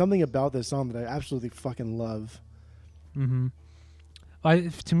 there's just something about this song that I absolutely fucking love. Mm-hmm.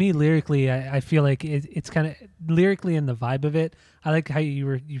 To me, lyrically, I feel like it's kind of lyrically in the vibe of it. I like how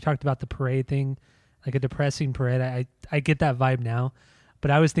you talked about the parade thing, like a depressing parade. I get that vibe now,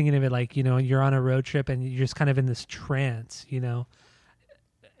 but I was thinking of it like, you know, you're on a road trip and you're just kind of in this trance, you know.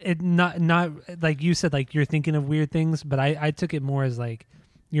 It not like you said, like you're thinking of weird things, but I took it more as like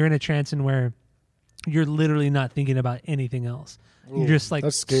you're in a trance and where you're literally not thinking about anything else. You're just like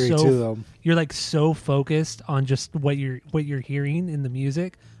That's scary so, too, though. You're like so focused on just what you're hearing in the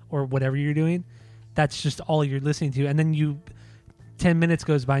music or whatever you're doing. That's just all you're listening to, and then 10 minutes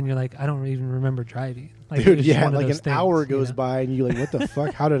goes by and you're like, I don't even remember driving. Like, Dude, it's just yeah, one of like those an things, hour you goes know? by and you're like, what the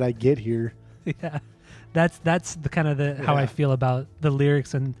fuck? How did I get here? Yeah, that's the kind of how I Yeah. feel about the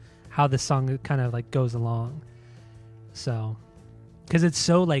lyrics and how the song kind of like goes along. So, because it's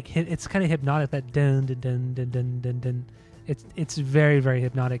so like it's kind of hypnotic, that dun dun dun dun dun dun dun. It's very, very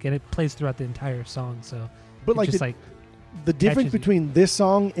hypnotic, and it plays throughout the entire song. So, But it like just the, like the difference catches you. between this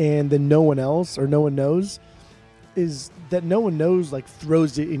song and the No One Else or No One Knows is that No One Knows like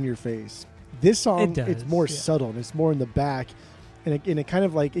throws it in your face. This song, It it's does, more yeah. subtle and it's more in the back, and it kind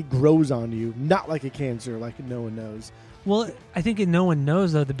of like it grows on you, not like a cancer, like No One Knows. Well, I think in No One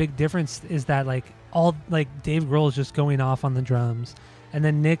Knows, though, the big difference is that like Dave Grohl is just going off on the drums, and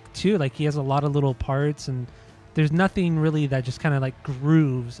then Nick too, like he has a lot of little parts, and there's nothing really that just kind of like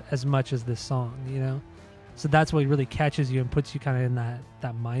grooves as much as this song, you know. So that's what really catches you and puts you kind of in that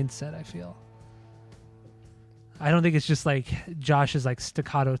mindset, I feel. I don't think it's just like Josh's like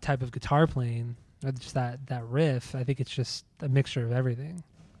staccato type of guitar playing, or just that riff. I think it's just a mixture of everything.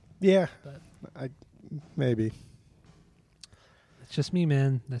 Yeah, But- maybe It's just me,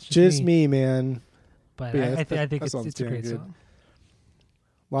 man. That's just me, man. But Yeah, I that think that sounds it's a damn great good. song.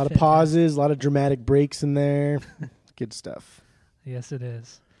 A lot of Fantastic. pauses, a lot of dramatic breaks in there. Good stuff. Yes, it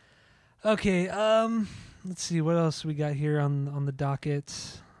is. Okay, let's see what else we got here on the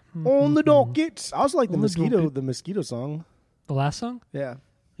docket. On the docket. I also like the On the docket. mosquito song. The last song? Yeah,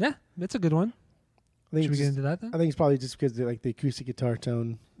 Yeah, that's a good one. I think Should we it's get just, into that then? I think it's probably just because the acoustic guitar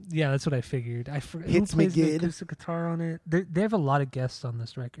tone. Yeah, that's what I figured. I forgot who Hits me plays the good. acoustic guitar on it. They have a lot of guests on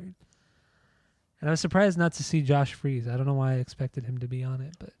this record, and I was surprised not to see Josh Freese. I don't know why I expected him to be on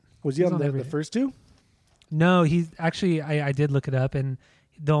it, but Was he He's on on the everything. first two? no, he's actually. I did look it up, and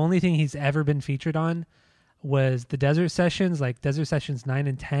the only thing he's ever been featured on was the Desert Sessions, like Desert Sessions 9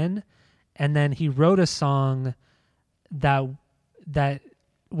 and 10, and then he wrote a song that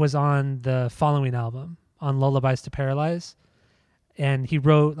was on the following album, on Lullabies to Paralyze. And he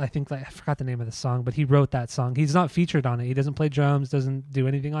wrote, I think, like I forgot the name of the song, but he wrote that song. He's not featured on it. He doesn't play drums, doesn't do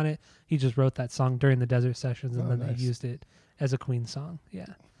anything on it. He just wrote that song during the Desert Sessions, and Oh, then nice. they used it as a Queen song. Yeah.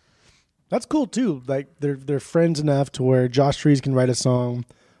 That's cool too. Like they're friends enough to where Josh Freese can write a song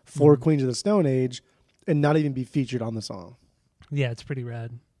for Mhm. Queens of the Stone Age and not even be featured on the song. Yeah, it's pretty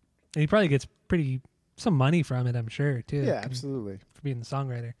rad. And he probably gets some money from it, I'm sure, too. Yeah, absolutely. For being the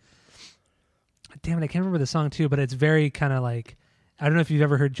songwriter. Damn it, I can't remember the song, too, but it's very kind of like, I don't know if you've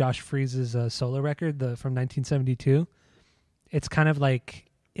ever heard Josh Freese's solo record from 1972. It's kind of like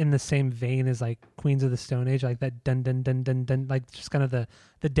in the same vein as like Queens of the Stone Age, like that dun dun dun dun dun, like just kind of the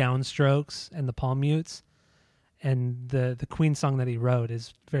downstrokes and the palm mutes. And the Queen song that he wrote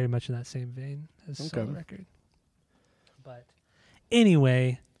is very much in that same vein as Solo Record. But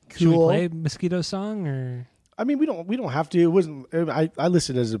anyway, should we play Mosquito Song or? I mean, we don't have to. It wasn't. I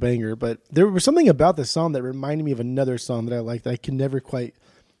listed it as a banger, but there was something about the song that reminded me of another song that I liked. I can never quite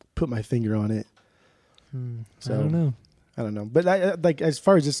put my finger on it. So I don't know. But like as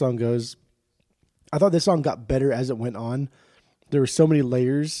far as this song goes, I thought this song got better as it went on. There were so many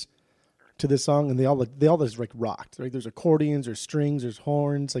layers to this song, and they all just like rocked. Like there's accordions, there's strings, there's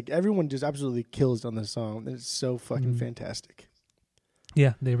horns. Like everyone just absolutely kills on this song. It's so fucking fantastic.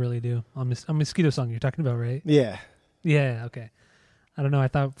 Yeah, they really do. On Mosquito Song you're talking about, right? Yeah. Yeah, okay. I don't know. I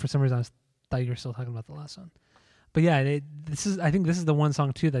thought for some reason I thought you were still talking about the last one. But yeah, I think this is the one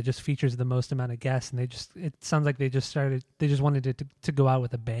song too that just features the most amount of guests, and it sounds like they just wanted it to go out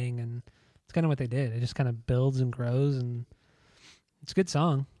with a bang, and it's kind of what they did. It just kind of builds and grows, and it's a good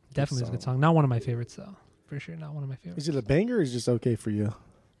song. Definitely is a good song. Not one of my favorites though. For sure, not one of my favorites. Is it a banger or is it just okay for you?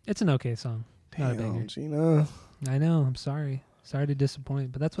 It's an okay song. Damn, not a banger. Gina. I know. I'm sorry. Sorry to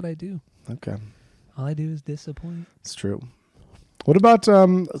disappoint, but that's what I do. Okay. All I do is disappoint. It's true. What about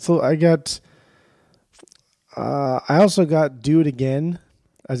so I got I also got Do It Again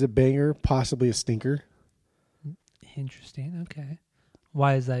as a banger, possibly a stinker. Interesting. Okay.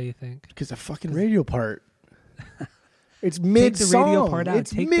 Why is that, you think? Because the fucking radio part. It's mid song. Take the radio part out.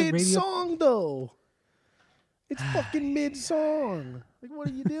 It's mid song though. It's fucking mid song. Like, what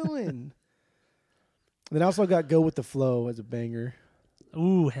are you doing? Then I also got Go With The Flow as a banger.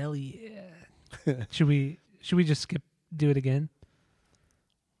 Ooh, hell yeah. Should we just skip Do It Again?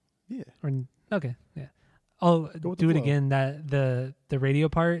 Yeah. Okay, yeah. Oh, Do It Again. That the radio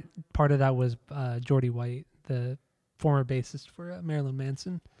part of that was Jordy White, the former bassist for Marilyn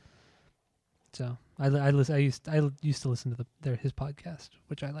Manson. So I used to listen to his podcast,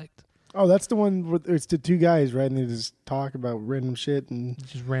 which I liked. Oh, that's the one where it's the two guys, right? And they just talk about random shit and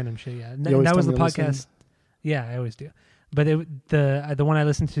just random shit. Yeah, that was the podcast. Listen? Yeah, I always do. But the one I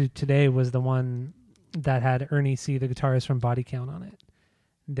listened to today was the one that had Ernie C., the guitarist from Body Count, on it.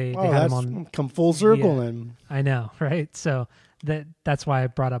 They had him on. Come full circle, then. I know, right? So that's why I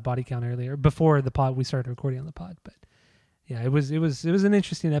brought up Body Count earlier, before the pod we started recording on the pod. But yeah, it was an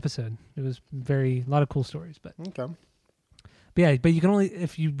interesting episode. It was a lot of cool stories. But okay. But yeah, but you can only,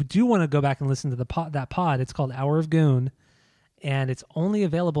 if you do want to go back and listen to that pod, it's called Hour of Goon, and it's only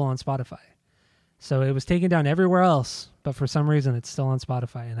available on Spotify. So it was taken down everywhere else, but for some reason it's still on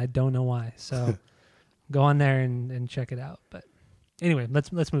Spotify, and I don't know why. So go on there and check it out. But anyway,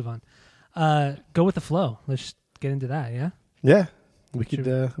 let's move on. Go With The Flow. Let's just get into that. Yeah. Yeah, we could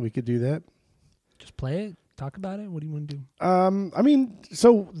do that. Just play it. Talk about it. What do you want to do? I mean,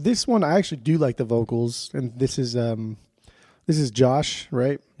 so this one I actually do like the vocals, and this is Josh,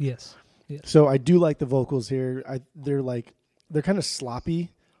 right? Yes. So I do like the vocals here. They're kind of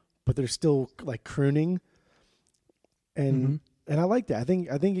sloppy, but they're still like crooning, and I like that. I think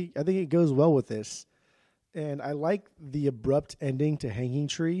it goes well with this, and I like the abrupt ending to Hanging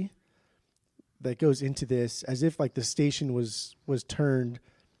Tree that goes into this, as if like the station was turned,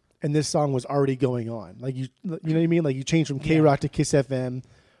 and this song was already going on. Like you know what I mean? Like you change from K-Rock to Kiss FM,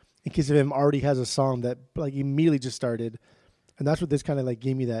 and Kiss FM already has a song that like immediately just started. And that's what this kind of like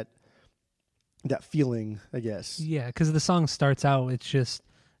gave me that feeling, I guess. Yeah, because the song starts out, it's just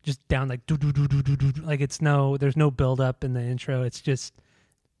down like do do do do do do, like there's no build up in the intro. It's just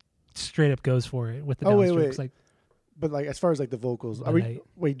straight up goes for it with the downstrokes. Like, but like as far as like the vocals,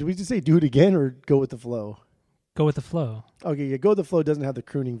 do we just say Do It Again or Go With The Flow? Go With The Flow. Okay, yeah, Go With The Flow doesn't have the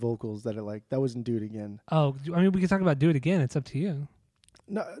crooning vocals that I like. That wasn't Do It Again. Oh, I mean, we can talk about Do It Again. It's up to you.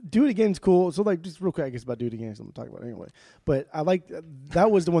 No, Do It Again's cool. So like just real quick, I guess about Do It Again, so I'm gonna talk about it anyway. But I like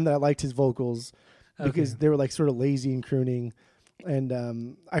that was the one that I liked his vocals because they were like sort of lazy and crooning,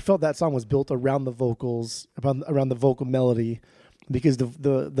 and I felt that song was built around the vocals, around the vocal melody, because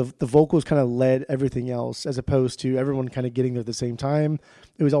the vocals kind of led everything else, as opposed to everyone kind of getting there at the same time.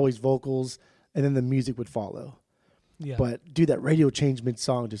 It was always vocals, and then the music would follow. Yeah. But dude, that radio change mid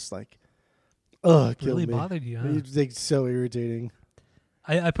song just like, killed really me. bothered you, huh? It's like so irritating.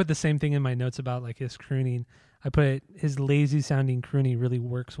 I put the same thing in my notes about like his crooning. I put his lazy sounding crooning really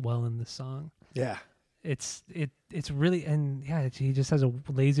works well in this song. Yeah. It's really, and yeah, he just has a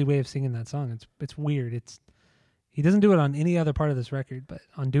lazy way of singing that song. It's weird. He doesn't do it on any other part of this record, but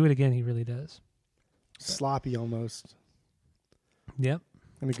on Do It Again he really does. Sloppy almost. Yep.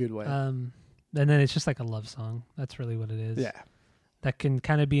 In a good way. And then it's just like a love song. That's really what it is. Yeah. That can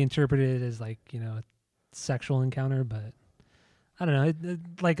kind of be interpreted as like, a sexual encounter, but I don't know.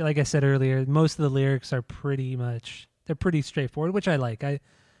 Like I said earlier, most of the lyrics are pretty straightforward, which I like. I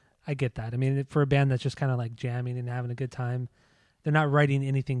get that. I mean, for a band that's just kind of like jamming and having a good time, they're not writing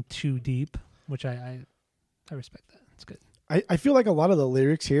anything too deep, which I respect that. It's good. I feel like a lot of the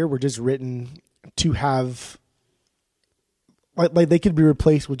lyrics here were just written to have, like they could be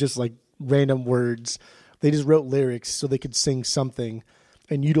replaced with just like random words. They just wrote lyrics so they could sing something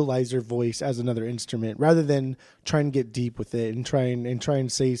and utilize their voice as another instrument rather than trying to get deep with it and try and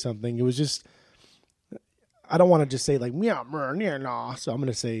say something. It was just, I don't want to just say like meow meow meow nah, so I'm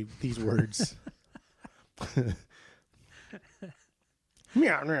going to say these words.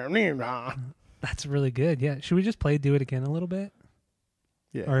 Meow meow meow nah. That's really good. Yeah. Should we just play Do It Again a little bit?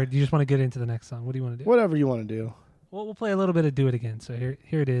 Yeah. Or do you just want to get into the next song? What do you want to do? Whatever you want to do. Well, we'll play a little bit of Do It Again. So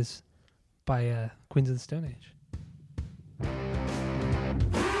here it is by Queens of the Stone Age.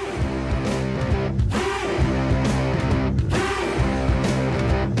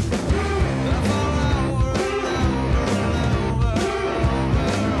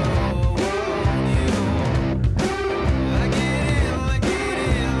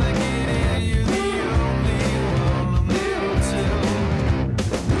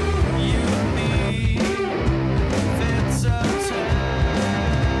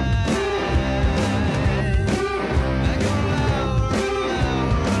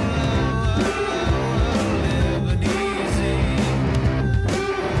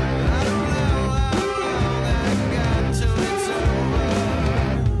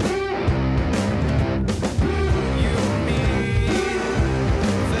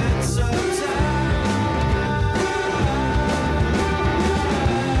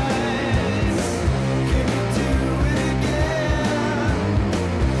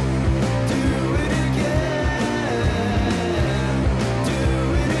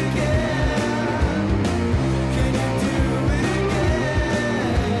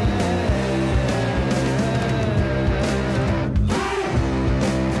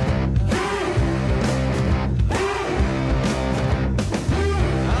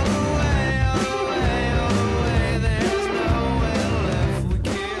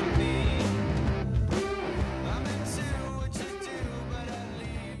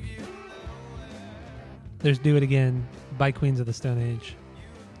 There's Do It Again by Queens of the Stone Age.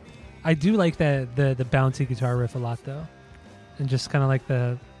 I do like the bouncy guitar riff a lot though, and just kind of like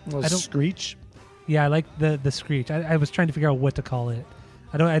the screech. Yeah, I like the screech. I was trying to figure out what to call it.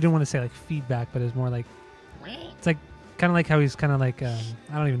 I didn't want to say like feedback, but it's more like it's like kind of like how he's kind of like I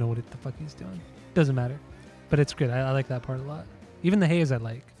don't even know what the fuck he's doing. Doesn't matter, but it's good. I like that part a lot. Even the haze I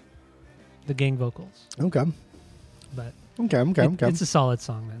like, the gang vocals. Okay. But okay. It's a solid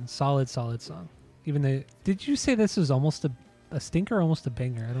song, man. Solid song. Even though, did you say this was almost a stinker or almost a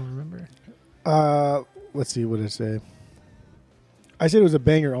banger? I don't remember. Let's see what I say. I said it was a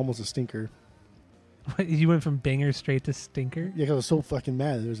banger, almost a stinker. What, you went from banger straight to stinker? Yeah, 'cause I was so fucking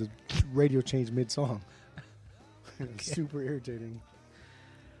mad. There was a radio change mid-song. Super irritating.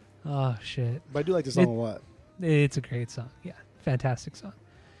 Oh, shit. But I do like the song a lot. It's a great song. Yeah, fantastic song.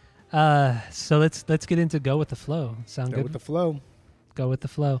 So let's get into Go With The Flow. Sound good? Go with the flow. Go With The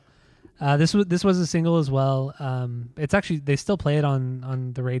Flow. This was a single as well. It's actually, they still play it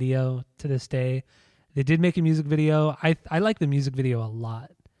on the radio to this day. They did make a music video. I like the music video a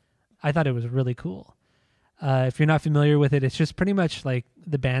lot. I thought it was really cool. If you're not familiar with it, it's just pretty much like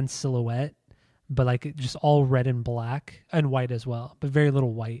the band's silhouette, but like just all red and black and white as well, but very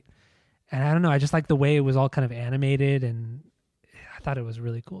little white. And I don't know, I just like the way it was all kind of animated, and I thought it was a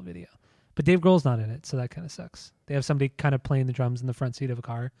really cool video. But Dave Grohl's not in it, so that kind of sucks. They have somebody kind of playing the drums in the front seat of a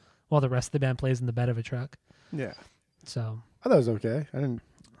car while the rest of the band plays in the bed of a truck. Yeah. So I thought it was okay. I don't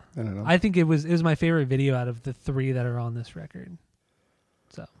know. I think it was my favorite video out of the 3 that are on this record.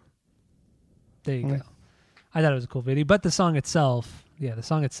 So there you go. I thought it was a cool video. But the song itself,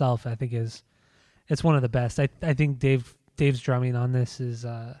 I think it's one of the best. I think Dave's drumming on this is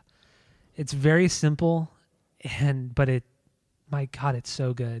it's very simple, but my God, it's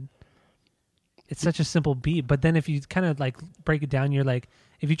so good. It's such a simple beat, but then if you kind of like break it down, you're like,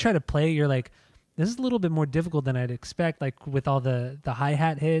 if you try to play it, you're like, this is a little bit more difficult than I'd expect, like with all the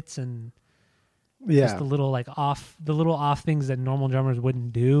hi-hat hits and just the little off things that normal drummers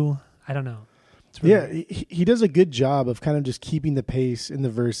wouldn't do. I don't know. Really he does a good job of kind of just keeping the pace in the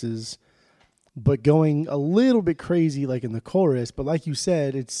verses, but going a little bit crazy like in the chorus. But like you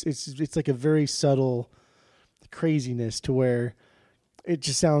said, it's like a very subtle craziness to where it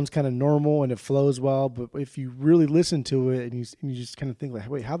just sounds kind of normal and it flows well. But if you really listen to it and you just kind of think like,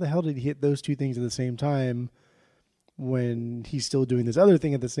 wait, how the hell did he hit those two things at the same time when he's still doing this other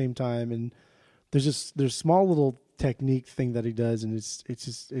thing at the same time? And there's small little technique thing that he does, and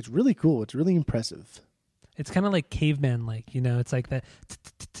it's really cool. It's really impressive. It's kind of like caveman, like, you know. It's like that.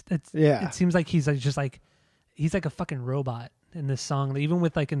 Yeah. It seems like he's like just like he's like a fucking robot in this song, even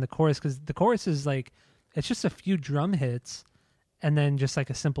with like in the chorus, because the chorus is like it's just a few drum hits and then just like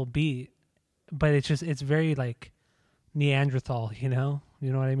a simple beat, but it's very like Neanderthal, you know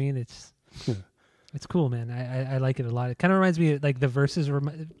what I mean? It's cool, man. I like it a lot. It kind of reminds me of, like, the verses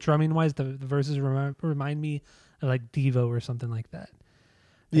drumming wise, the verses remind me of like Devo or something like that.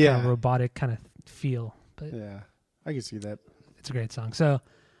 Yeah, kind of robotic kind of feel. But yeah, I can see that. It's a great song. So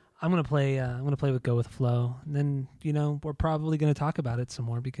I'm gonna play with Go With the Flow, and then, you know, we're probably gonna talk about it some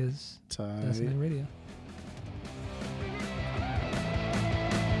more because that's the radio.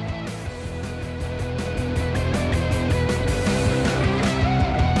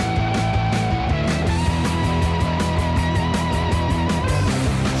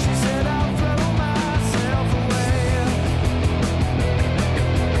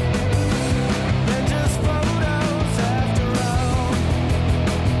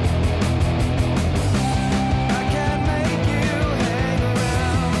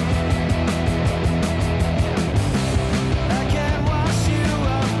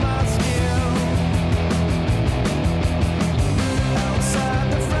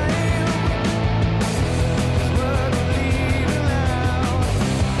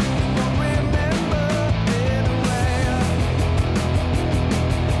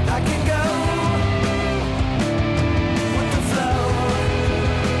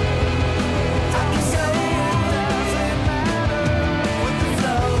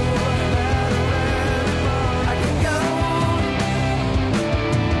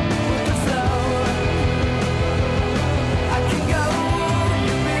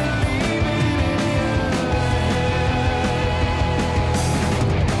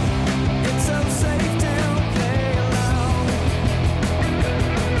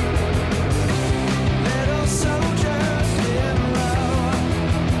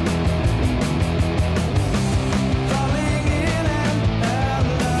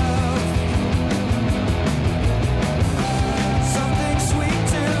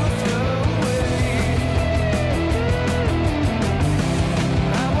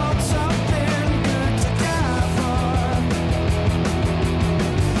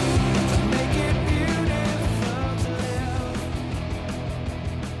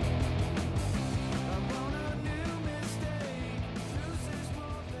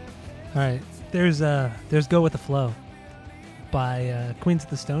 All right, there's Go With the Flow by Queens of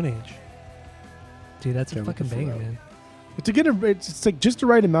the Stone Age. Dude, that's a fucking banger, man. It's like just the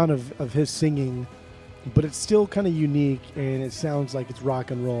right amount of his singing, but it's still kind of unique, and it sounds like it's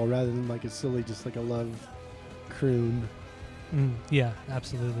rock and roll rather than like it's silly, just like a love croon. Yeah,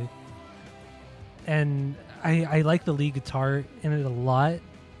 absolutely. And I like the lead guitar in it a lot.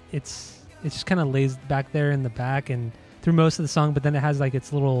 It just kind of lays back there in the back and through most of the song, but then it has like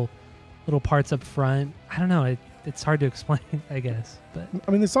its little parts up front. I don't know. It's hard to explain, I guess. But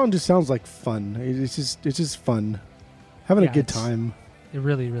I mean, the song just sounds like fun. It's just fun, having a good time. It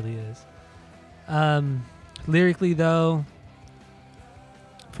really, really is. Lyrically, though,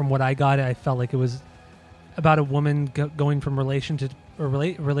 from what I got, I felt like it was about a woman going from relationship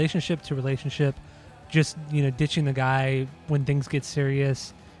to relationship, just, you know, ditching the guy when things get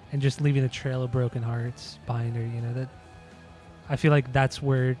serious and just leaving a trail of broken hearts behind her. You know, that I feel like that's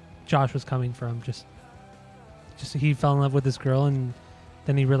where Josh was coming from. Just he fell in love with this girl, and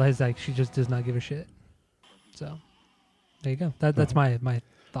then he realized like she just does not give a shit. So there you go. That's my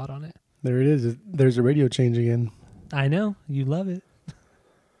thought on it. There it is. There's a radio change again. I know you love it.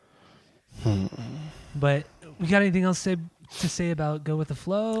 But we got anything else to say about Go With the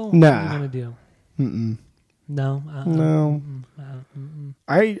Flow? Nah. What are you gonna do? No. No.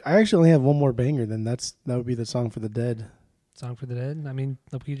 I actually have one more banger. That would be the Song for the Dead. Song for the Dead. I mean,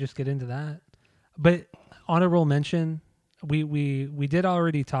 we could just get into that. But honorable mention, we did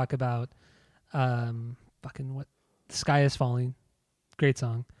already talk about Sky Is Falling. Great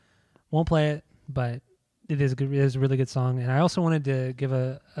song. Won't play it, but it is good. It is a really good song. And I also wanted to give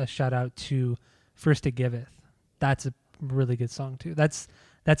a shout out to First It Giveth. That's a really good song too.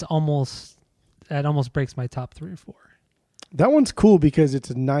 That almost breaks my top 3 or 4. That one's cool because it's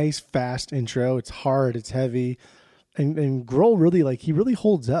a nice fast intro. It's hard. It's heavy. And Grohl really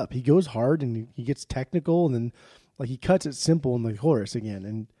holds up. He goes hard and he gets technical, and then like he cuts it simple in the chorus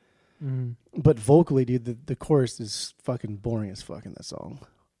again. And but vocally, dude, the chorus is fucking boring as fuck in that song.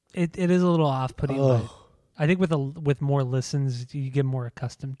 It is a little off-putting, but I think with more listens, you get more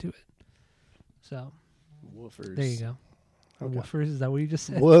accustomed to it. So woofers. There you go. Okay. Woofers, is that what you just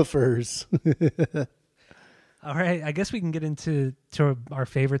said? Woofers. All right, I guess we can get into our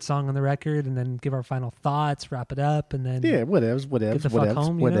favorite song on the record, and then give our final thoughts, wrap it up, and then Yeah, whatevs. Get the fuck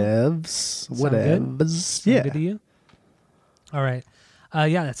home, you know? Whatevs. Sound Yeah. good to you? All right,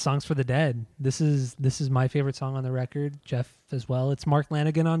 yeah, that's "Songs for the Dead." This is my favorite song on the record. Jeff as well. It's Mark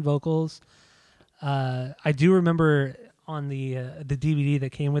Lanigan on vocals. I do remember on the DVD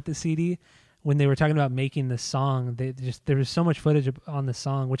that came with the CD when they were talking about making this song. There was so much footage on the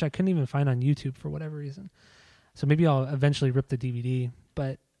song, which I couldn't even find on YouTube for whatever reason. So maybe I'll eventually rip the DVD.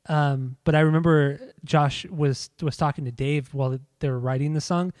 But I remember Josh was talking to Dave while they were writing the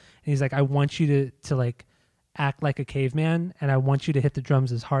song, and he's like, "I want you to like act like a caveman, and I want you to hit the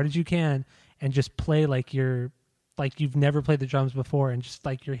drums as hard as you can, and just play like you've never played the drums before, and just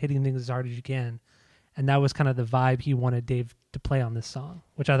like you're hitting things as hard as you can." And that was kind of the vibe he wanted Dave to play on this song,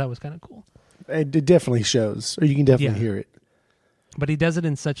 which I thought was kind of cool. It definitely shows, or you can definitely hear it. But he does it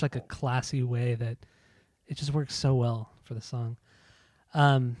in such like a classy way that it just works so well for the song.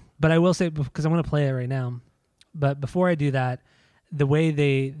 But I will say, because I want to play it right now, but before I do that, the way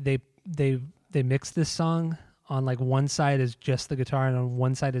they mix this song, on like one side is just the guitar and on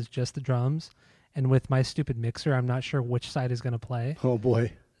one side is just the drums, and with my stupid mixer, I'm not sure which side is going to play. Oh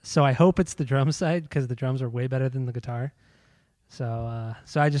boy. So I hope it's the drum side, because the drums are way better than the guitar. So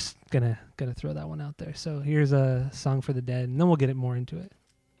I just gonna throw that one out there. So here's a "Song for the Dead," and then we'll get it more into it.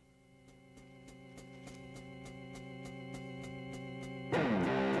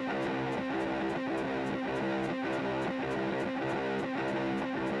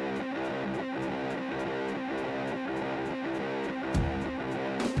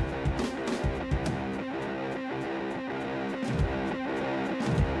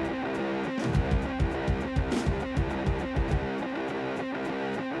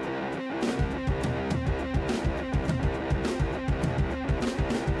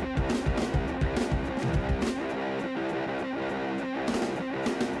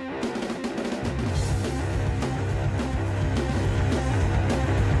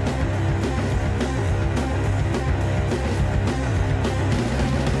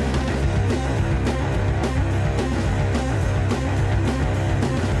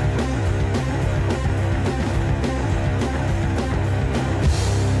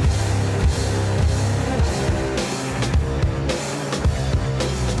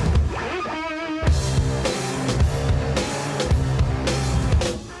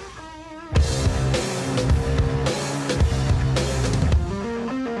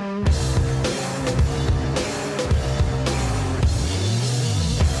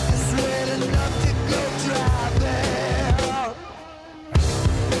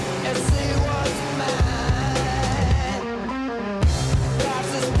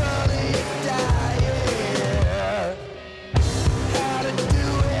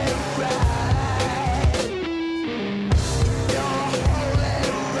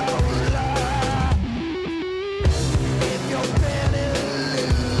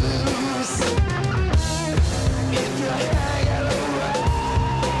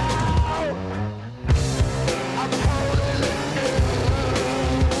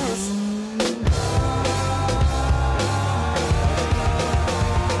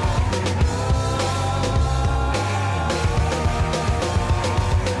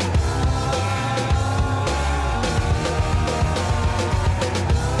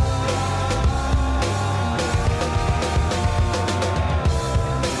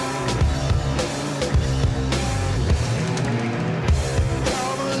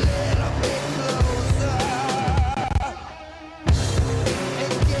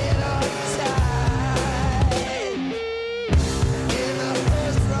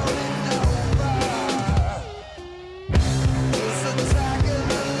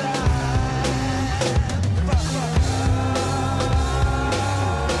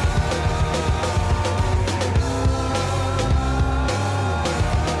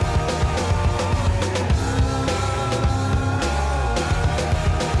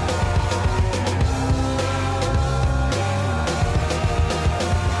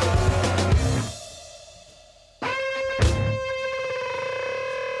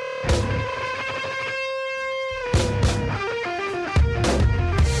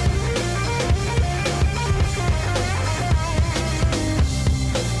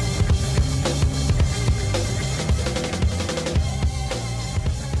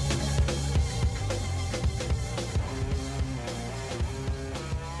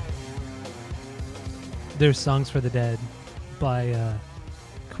 There's "Songs for the Dead" by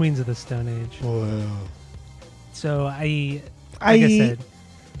Queens of the Stone Age. Wow. So like I said,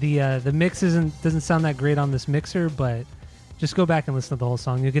 the mix doesn't sound that great on this mixer, but just go back and listen to the whole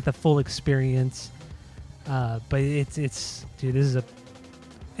song. You'll get the full experience. But it's dude,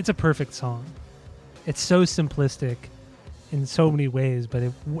 it's a perfect song. It's so simplistic in so many ways, but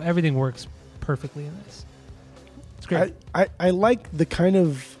everything works perfectly in this. It's great. I like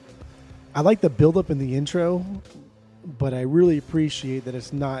I like the build up in the intro, but I really appreciate that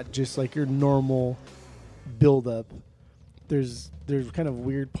it's not just like your normal build up. There's kind of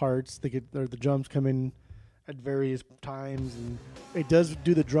weird parts. The drums come in at various times, and it does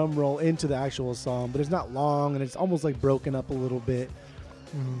do the drum roll into the actual song, but it's not long, and it's almost like broken up a little bit.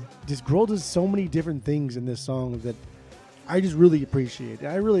 Just Grohl does so many different things in this song that I just really appreciate.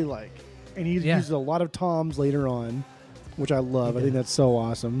 I really like, and he uses a lot of toms later on, which I love. I think that's so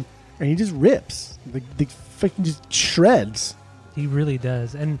awesome, and he just rips, the fucking just shreds. He really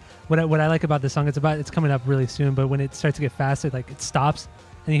does. And what I like about this song, it's coming up really soon, but when it starts to get fast, it stops,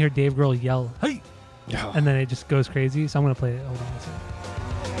 and you hear Dave Grohl yell, "Hey!" And then it just goes crazy. So I'm gonna play it. Hold on a second.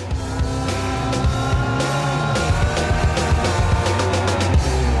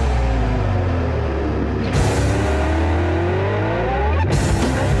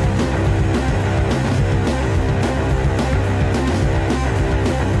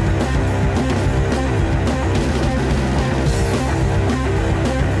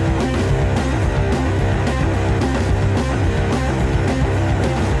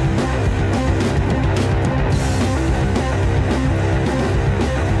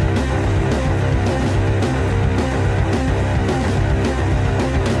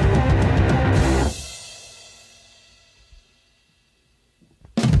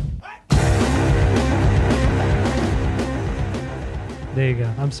 There you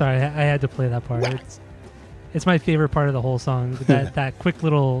go. I'm sorry, I had to play that part. It's my favorite part of the whole song. That quick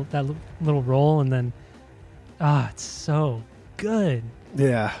little roll, and then it's so good.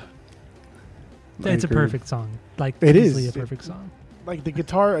 Yeah, It's a perfect song. Like it easily is a perfect song. Like the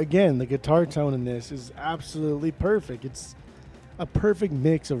guitar tone in this is absolutely perfect. It's a perfect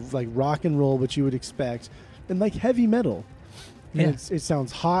mix of like rock and roll, which you would expect, and like heavy metal. And it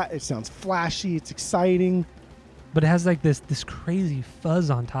sounds hot. It sounds flashy. It's exciting. But it has like this crazy fuzz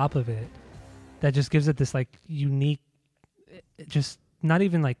on top of it that just gives it this like unique, just not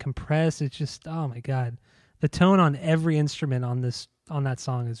even like compressed. It's just, oh my God. The tone on every instrument on that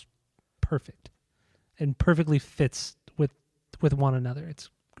song is perfect and perfectly fits with one another. It's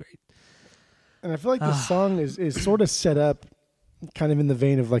great. And I feel like this song is sort of set up kind of in the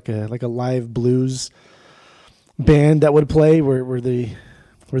vein of like a live blues band that would play where they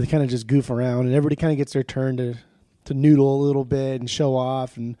kind of just goof around and everybody kind of gets their turn to noodle a little bit and show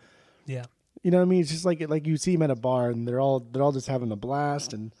off, and you know what I mean. It's just like you see him at a bar and they're all just having a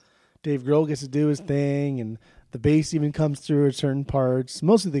blast, and Dave Grohl gets to do his thing, and the bass even comes through at certain parts.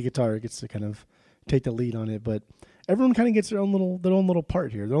 Mostly the guitar gets to kind of take the lead on it, but everyone kind of gets their own little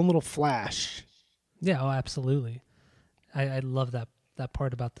part here, their own little flash. Yeah, oh, absolutely. I love that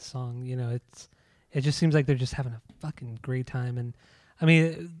part about the song. You know, it just seems like they're just having a fucking great time, and I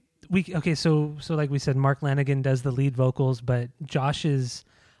mean. So like we said, Mark Lanegan does the lead vocals, but Josh is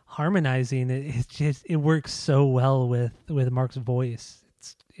harmonizing. It works so well with Mark's voice.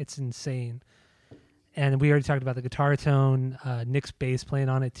 It's insane. And we already talked about the guitar tone, Nick's bass playing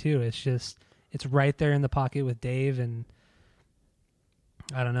on it too. It's right there in the pocket with Dave, and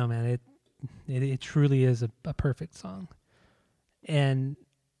I don't know, man. It truly is a perfect song. And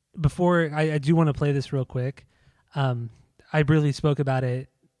before I do want to play this real quick, I really spoke about it.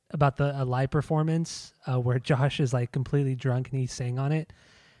 About a live performance where Josh is like completely drunk and he sang on it.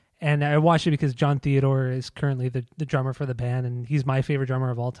 And I watched it because John Theodore is currently the drummer for the band, and he's my favorite drummer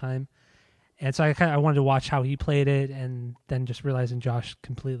of all time. And so I wanted to watch how he played it, and then just realizing Josh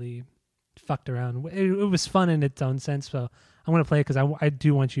completely fucked around. It was fun in its own sense, so I'm going to play it because I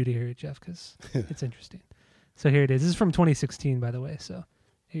do want you to hear it, Jeff, because it's interesting. So here it is. This is from 2016, by the way, so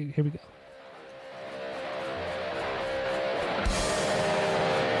here we go.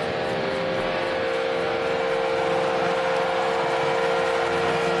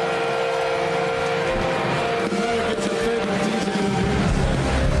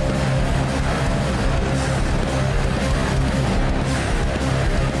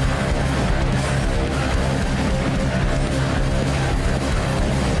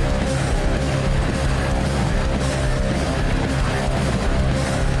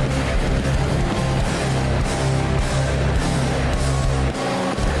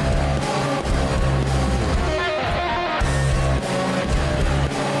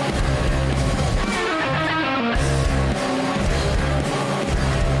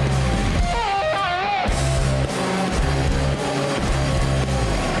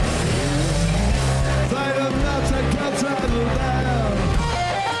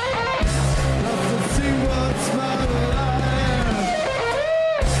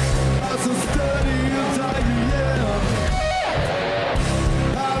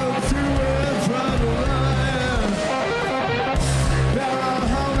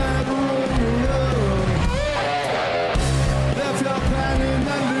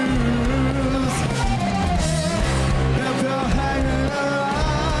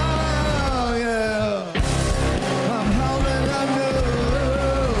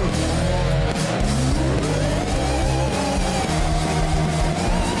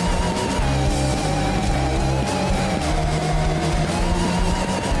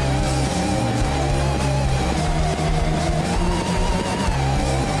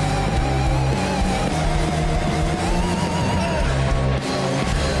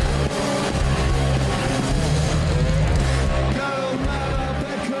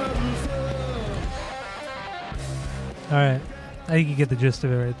 All right. I think you get the gist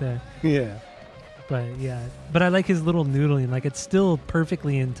of it right there. Yeah. But yeah, but I like his little noodling. Like it's still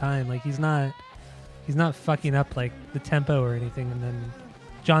perfectly in time. Like he's not fucking up like the tempo or anything. And then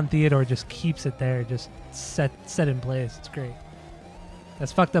John Theodore just keeps it there, just set in place. It's great.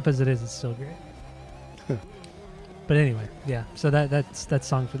 As fucked up as it is, it's still great. But anyway, yeah. So that's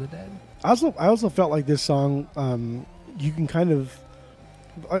Song for the Dead. I also felt like this song, you can kind of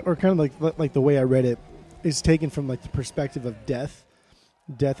like the way I read it is taken from like the perspective of Death.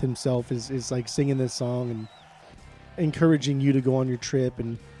 Death himself is like singing this song and encouraging you to go on your trip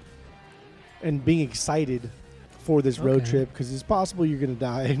and being excited for this road trip because it's possible you're going to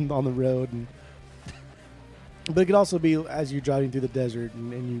die on the road. But it could also be as you're driving through the desert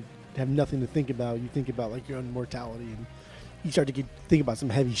and you have nothing to think about. You think about like your own mortality and you start to think about some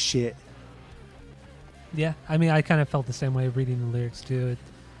heavy shit. Yeah, I mean, I kind of felt the same way reading the lyrics too.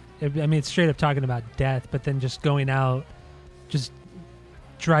 I mean, it's straight up talking about death, but then just going out, just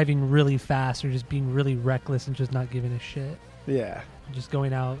driving really fast or just being really reckless and just not giving a shit. Yeah. Just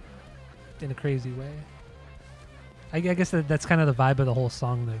going out in a crazy way. I guess that's kind of the vibe of the whole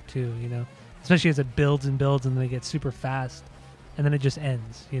song though too, you know? Especially as it builds and builds and then it gets super fast and then it just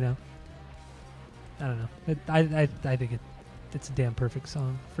ends, you know? I don't know. I think it's a damn perfect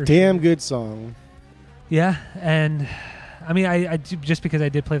song. Damn good song. Yeah, and I mean, I just because I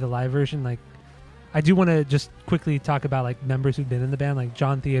did play the live version, like, I do want to just quickly talk about like members who've been in the band, like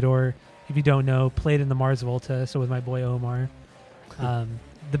John Theodore. If you don't know, played in the Mars Volta, so with my boy Omar,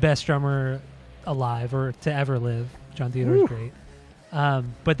 the best drummer alive or to ever live. John Theodore is great.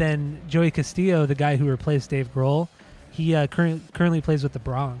 But then Joey Castillo, the guy who replaced Dave Grohl, he currently plays with the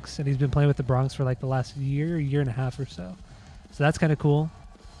Bronx, and he's been playing with the Bronx for like the last year and a half or so. So that's kind of cool.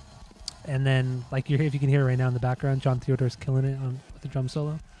 And then, like, if you can hear it right now in the background, John Theodore's killing it with the drum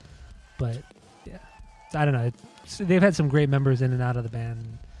solo. But yeah, I don't know. They've had some great members in and out of the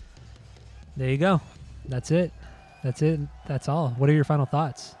band. There you go. That's it. That's all. What are your final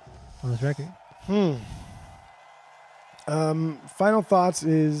thoughts on this record? Final thoughts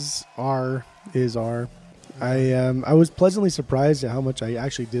is R. I was pleasantly surprised at how much I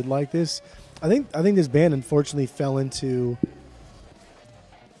actually did like this. I think this band unfortunately fell into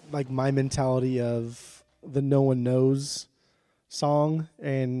like my mentality of the No One Knows song,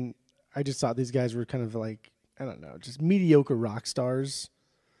 and I just thought these guys were kind of like, I don't know, just mediocre rock stars.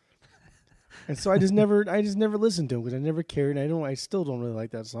 And so I just never listened to them because I never cared, and I still don't really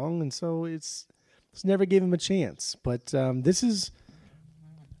like that song, and so it's never gave him a chance. But this is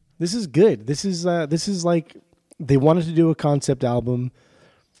good. This is like they wanted to do a concept album,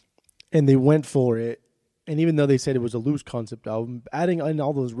 and they went for it. And even though they said it was a loose concept album, adding in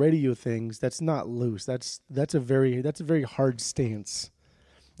all those radio things, that's not loose. That's a very hard stance,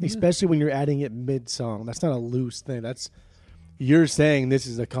 especially when you're adding it mid song. That's not a loose thing. You're saying this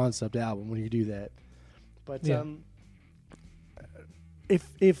is a concept album when you do that. But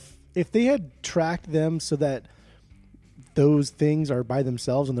if they had tracked them so that those things are by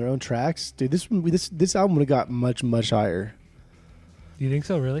themselves on their own tracks, dude, this album would have got much, much higher. Do you think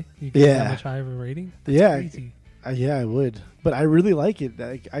so, really? You get that much higher of a rating? That's crazy. Yeah, I would. But I really like it.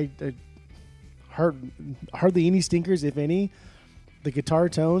 I hardly any stinkers, if any. The guitar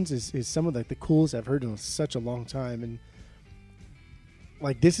tones is some of the coolest I've heard in such a long time. And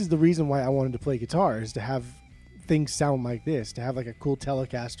like, this is the reason why I wanted to play guitar, is to have things sound like this, to have like a cool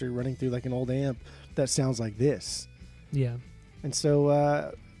Telecaster running through like an old amp that sounds like this. Yeah. And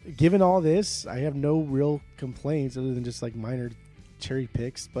so given all this, I have no real complaints other than just like minor cherry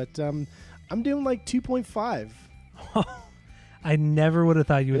picks, but I'm doing like 2.5. I never would have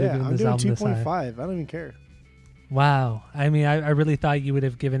thought you would have given this album this high. I'm doing 2.5. I don't even care. Wow. I mean, I really thought you would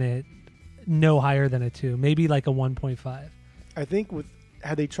have given it no higher than a 2, maybe like a 1.5. I think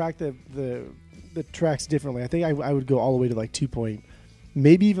had they tracked the tracks differently, I think I would go all the way to like 2.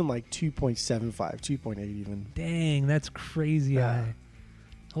 Maybe even like 2.75, 2.8 even. Dang, that's crazy high.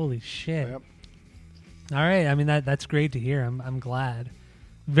 Holy shit. Yep. All right, I mean that's great to hear. I'm glad,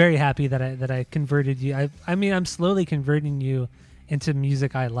 very happy that I converted you. I mean I'm slowly converting you into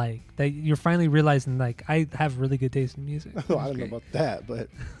music I like. That you're finally realizing like I have really good taste in music. I don't know about that, but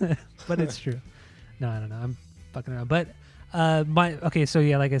but it's true. No, I don't know. I'm fucking around. But so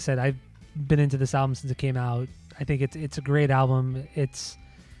yeah, like I said, I've been into this album since it came out. I think it's a great album. There's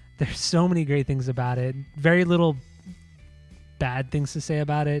so many great things about it. Very little bad things to say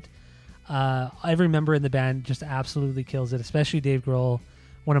about it. Every member in the band just absolutely kills it, especially Dave Grohl,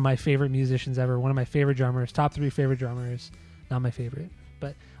 one of my favorite musicians ever, one of my favorite drummers, top 3 favorite drummers. Not my favorite,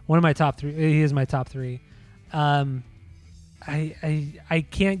 but one of my top 3. He is my top 3. I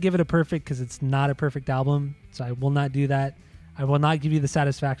can't give it a perfect because it's not a perfect album, so I will not do that. I will not give you the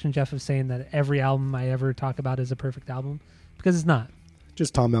satisfaction, Jeff, of saying that every album I ever talk about is a perfect album, because it's not.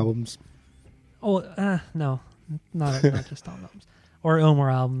 Just Tom albums. Oh, no, not just Tom albums or Omar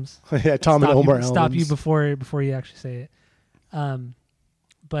albums. Yeah, Tom and Omar albums. Stop you before you actually say it.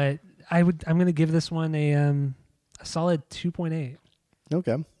 But I'm going to give this one a solid 2.8.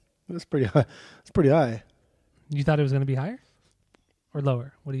 Okay, that's pretty high. That's pretty high. You thought it was going to be higher or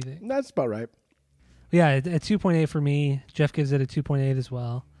lower? What do you think? That's about right. Yeah, a 2.8 for me. Jeff gives it a 2.8 as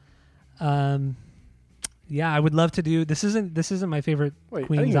well. Yeah, I would love to do. This isn't my favorite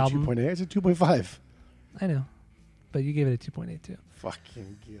Queen's album. 2.8. I said 2.5. I know, but you gave it a 2.8 too.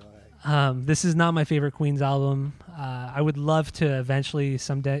 Fucking God. This is not my favorite Queen's album. I would love to eventually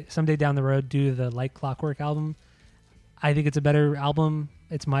someday down the road do the Like Clockwork album. I think it's a better album.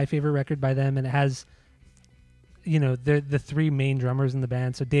 It's my favorite record by them, and it has, the three main drummers in the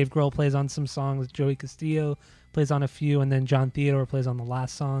band. So Dave Grohl plays on some songs, Joey Castillo plays on a few, and then John Theodore plays on the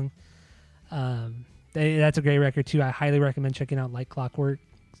last song. That's a great record too. I highly recommend checking out Like Clockwork.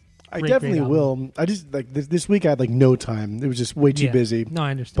 I definitely will. I just this week I had no time. It was just way too busy. No,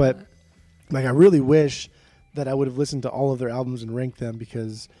 I understand. But I really wish that I would have listened to all of their albums and ranked them,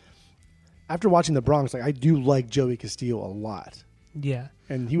 because after watching The Bronx, I do like Joey Castillo a lot. Yeah,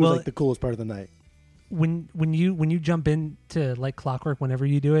 and he was the coolest part of the night. When you jump into Like Clockwork, whenever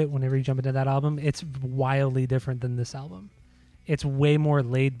you jump into that album, it's wildly different than this album. It's way more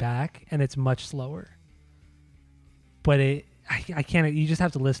laid back and it's much slower. But I can't. You just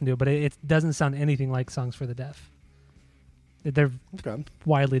have to listen to it. But it doesn't sound anything like Songs for the Deaf. They're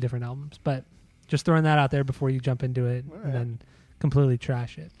wildly different albums. But just throwing that out there before you jump into it and then completely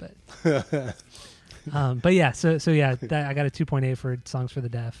trash it. But yeah. So yeah, I got a 2.8 for Songs for the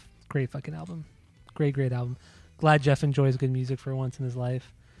Deaf. Great fucking album. Great album. Glad Jeff enjoys good music for once in his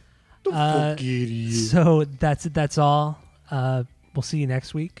life. So that's all. We'll see you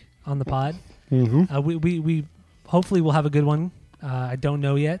next week on the pod. Mm-hmm. We hopefully we'll have a good one. I don't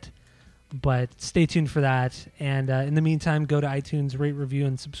know yet, but stay tuned for that. And in the meantime, go to iTunes, rate, review,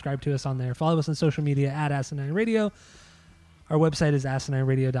 and subscribe to us on there. Follow us on social media at Asinine Radio. Our website is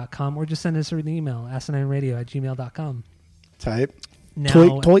asinineradio.com, or just send us an email, asinineradio@gmail.com. Type.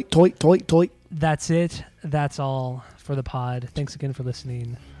 Now, toy. That's it. That's all for the pod. Thanks again for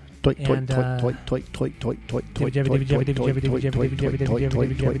listening. Oh,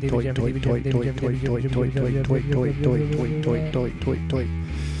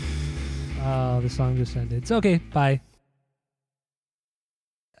 the song just ended. It's okay. Bye.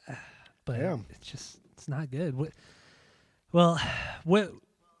 But it's not good.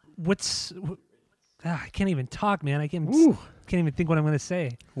 I can't even talk, man. I can't even think what I'm going to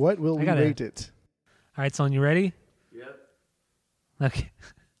say. What will we rate it? All right, Son, you ready? Yep. Okay.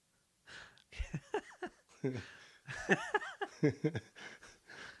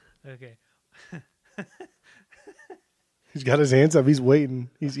 Okay. He's got his hands up. He's waiting.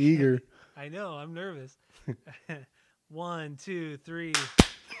 He's eager. I know. I'm nervous. 1, 2, 3.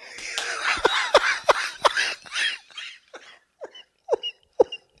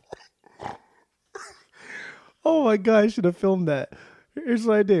 Oh my God, I should have filmed that. Here's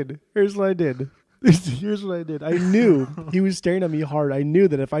what I did. Here's what I did. I knew he was staring at me hard. I knew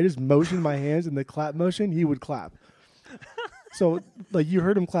that if I just motioned my hands in the clap motion, he would clap. So, you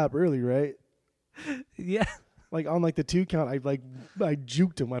heard him clap earlier, right? Yeah. On the 2 count, I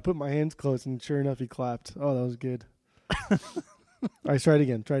juked him. I put my hands close, and sure enough, he clapped. Oh, that was good. All right, try it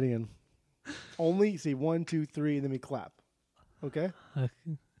again. Only say 1, 2, 3, and then we clap. Okay? Do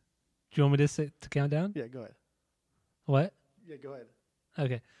you want me to count down? Yeah, go ahead. What? Yeah, go ahead.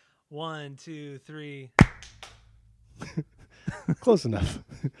 Okay. 1, 2, 3. Close enough.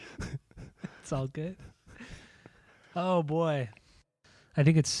 It's all good. Oh boy, I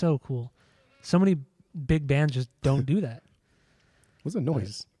think it's so cool. So many big bands just don't do that. What's the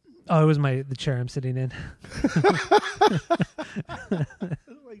noise? Oh, it was the chair I'm sitting in.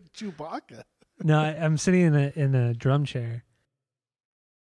 Like Chewbacca. No, I'm sitting in a drum chair,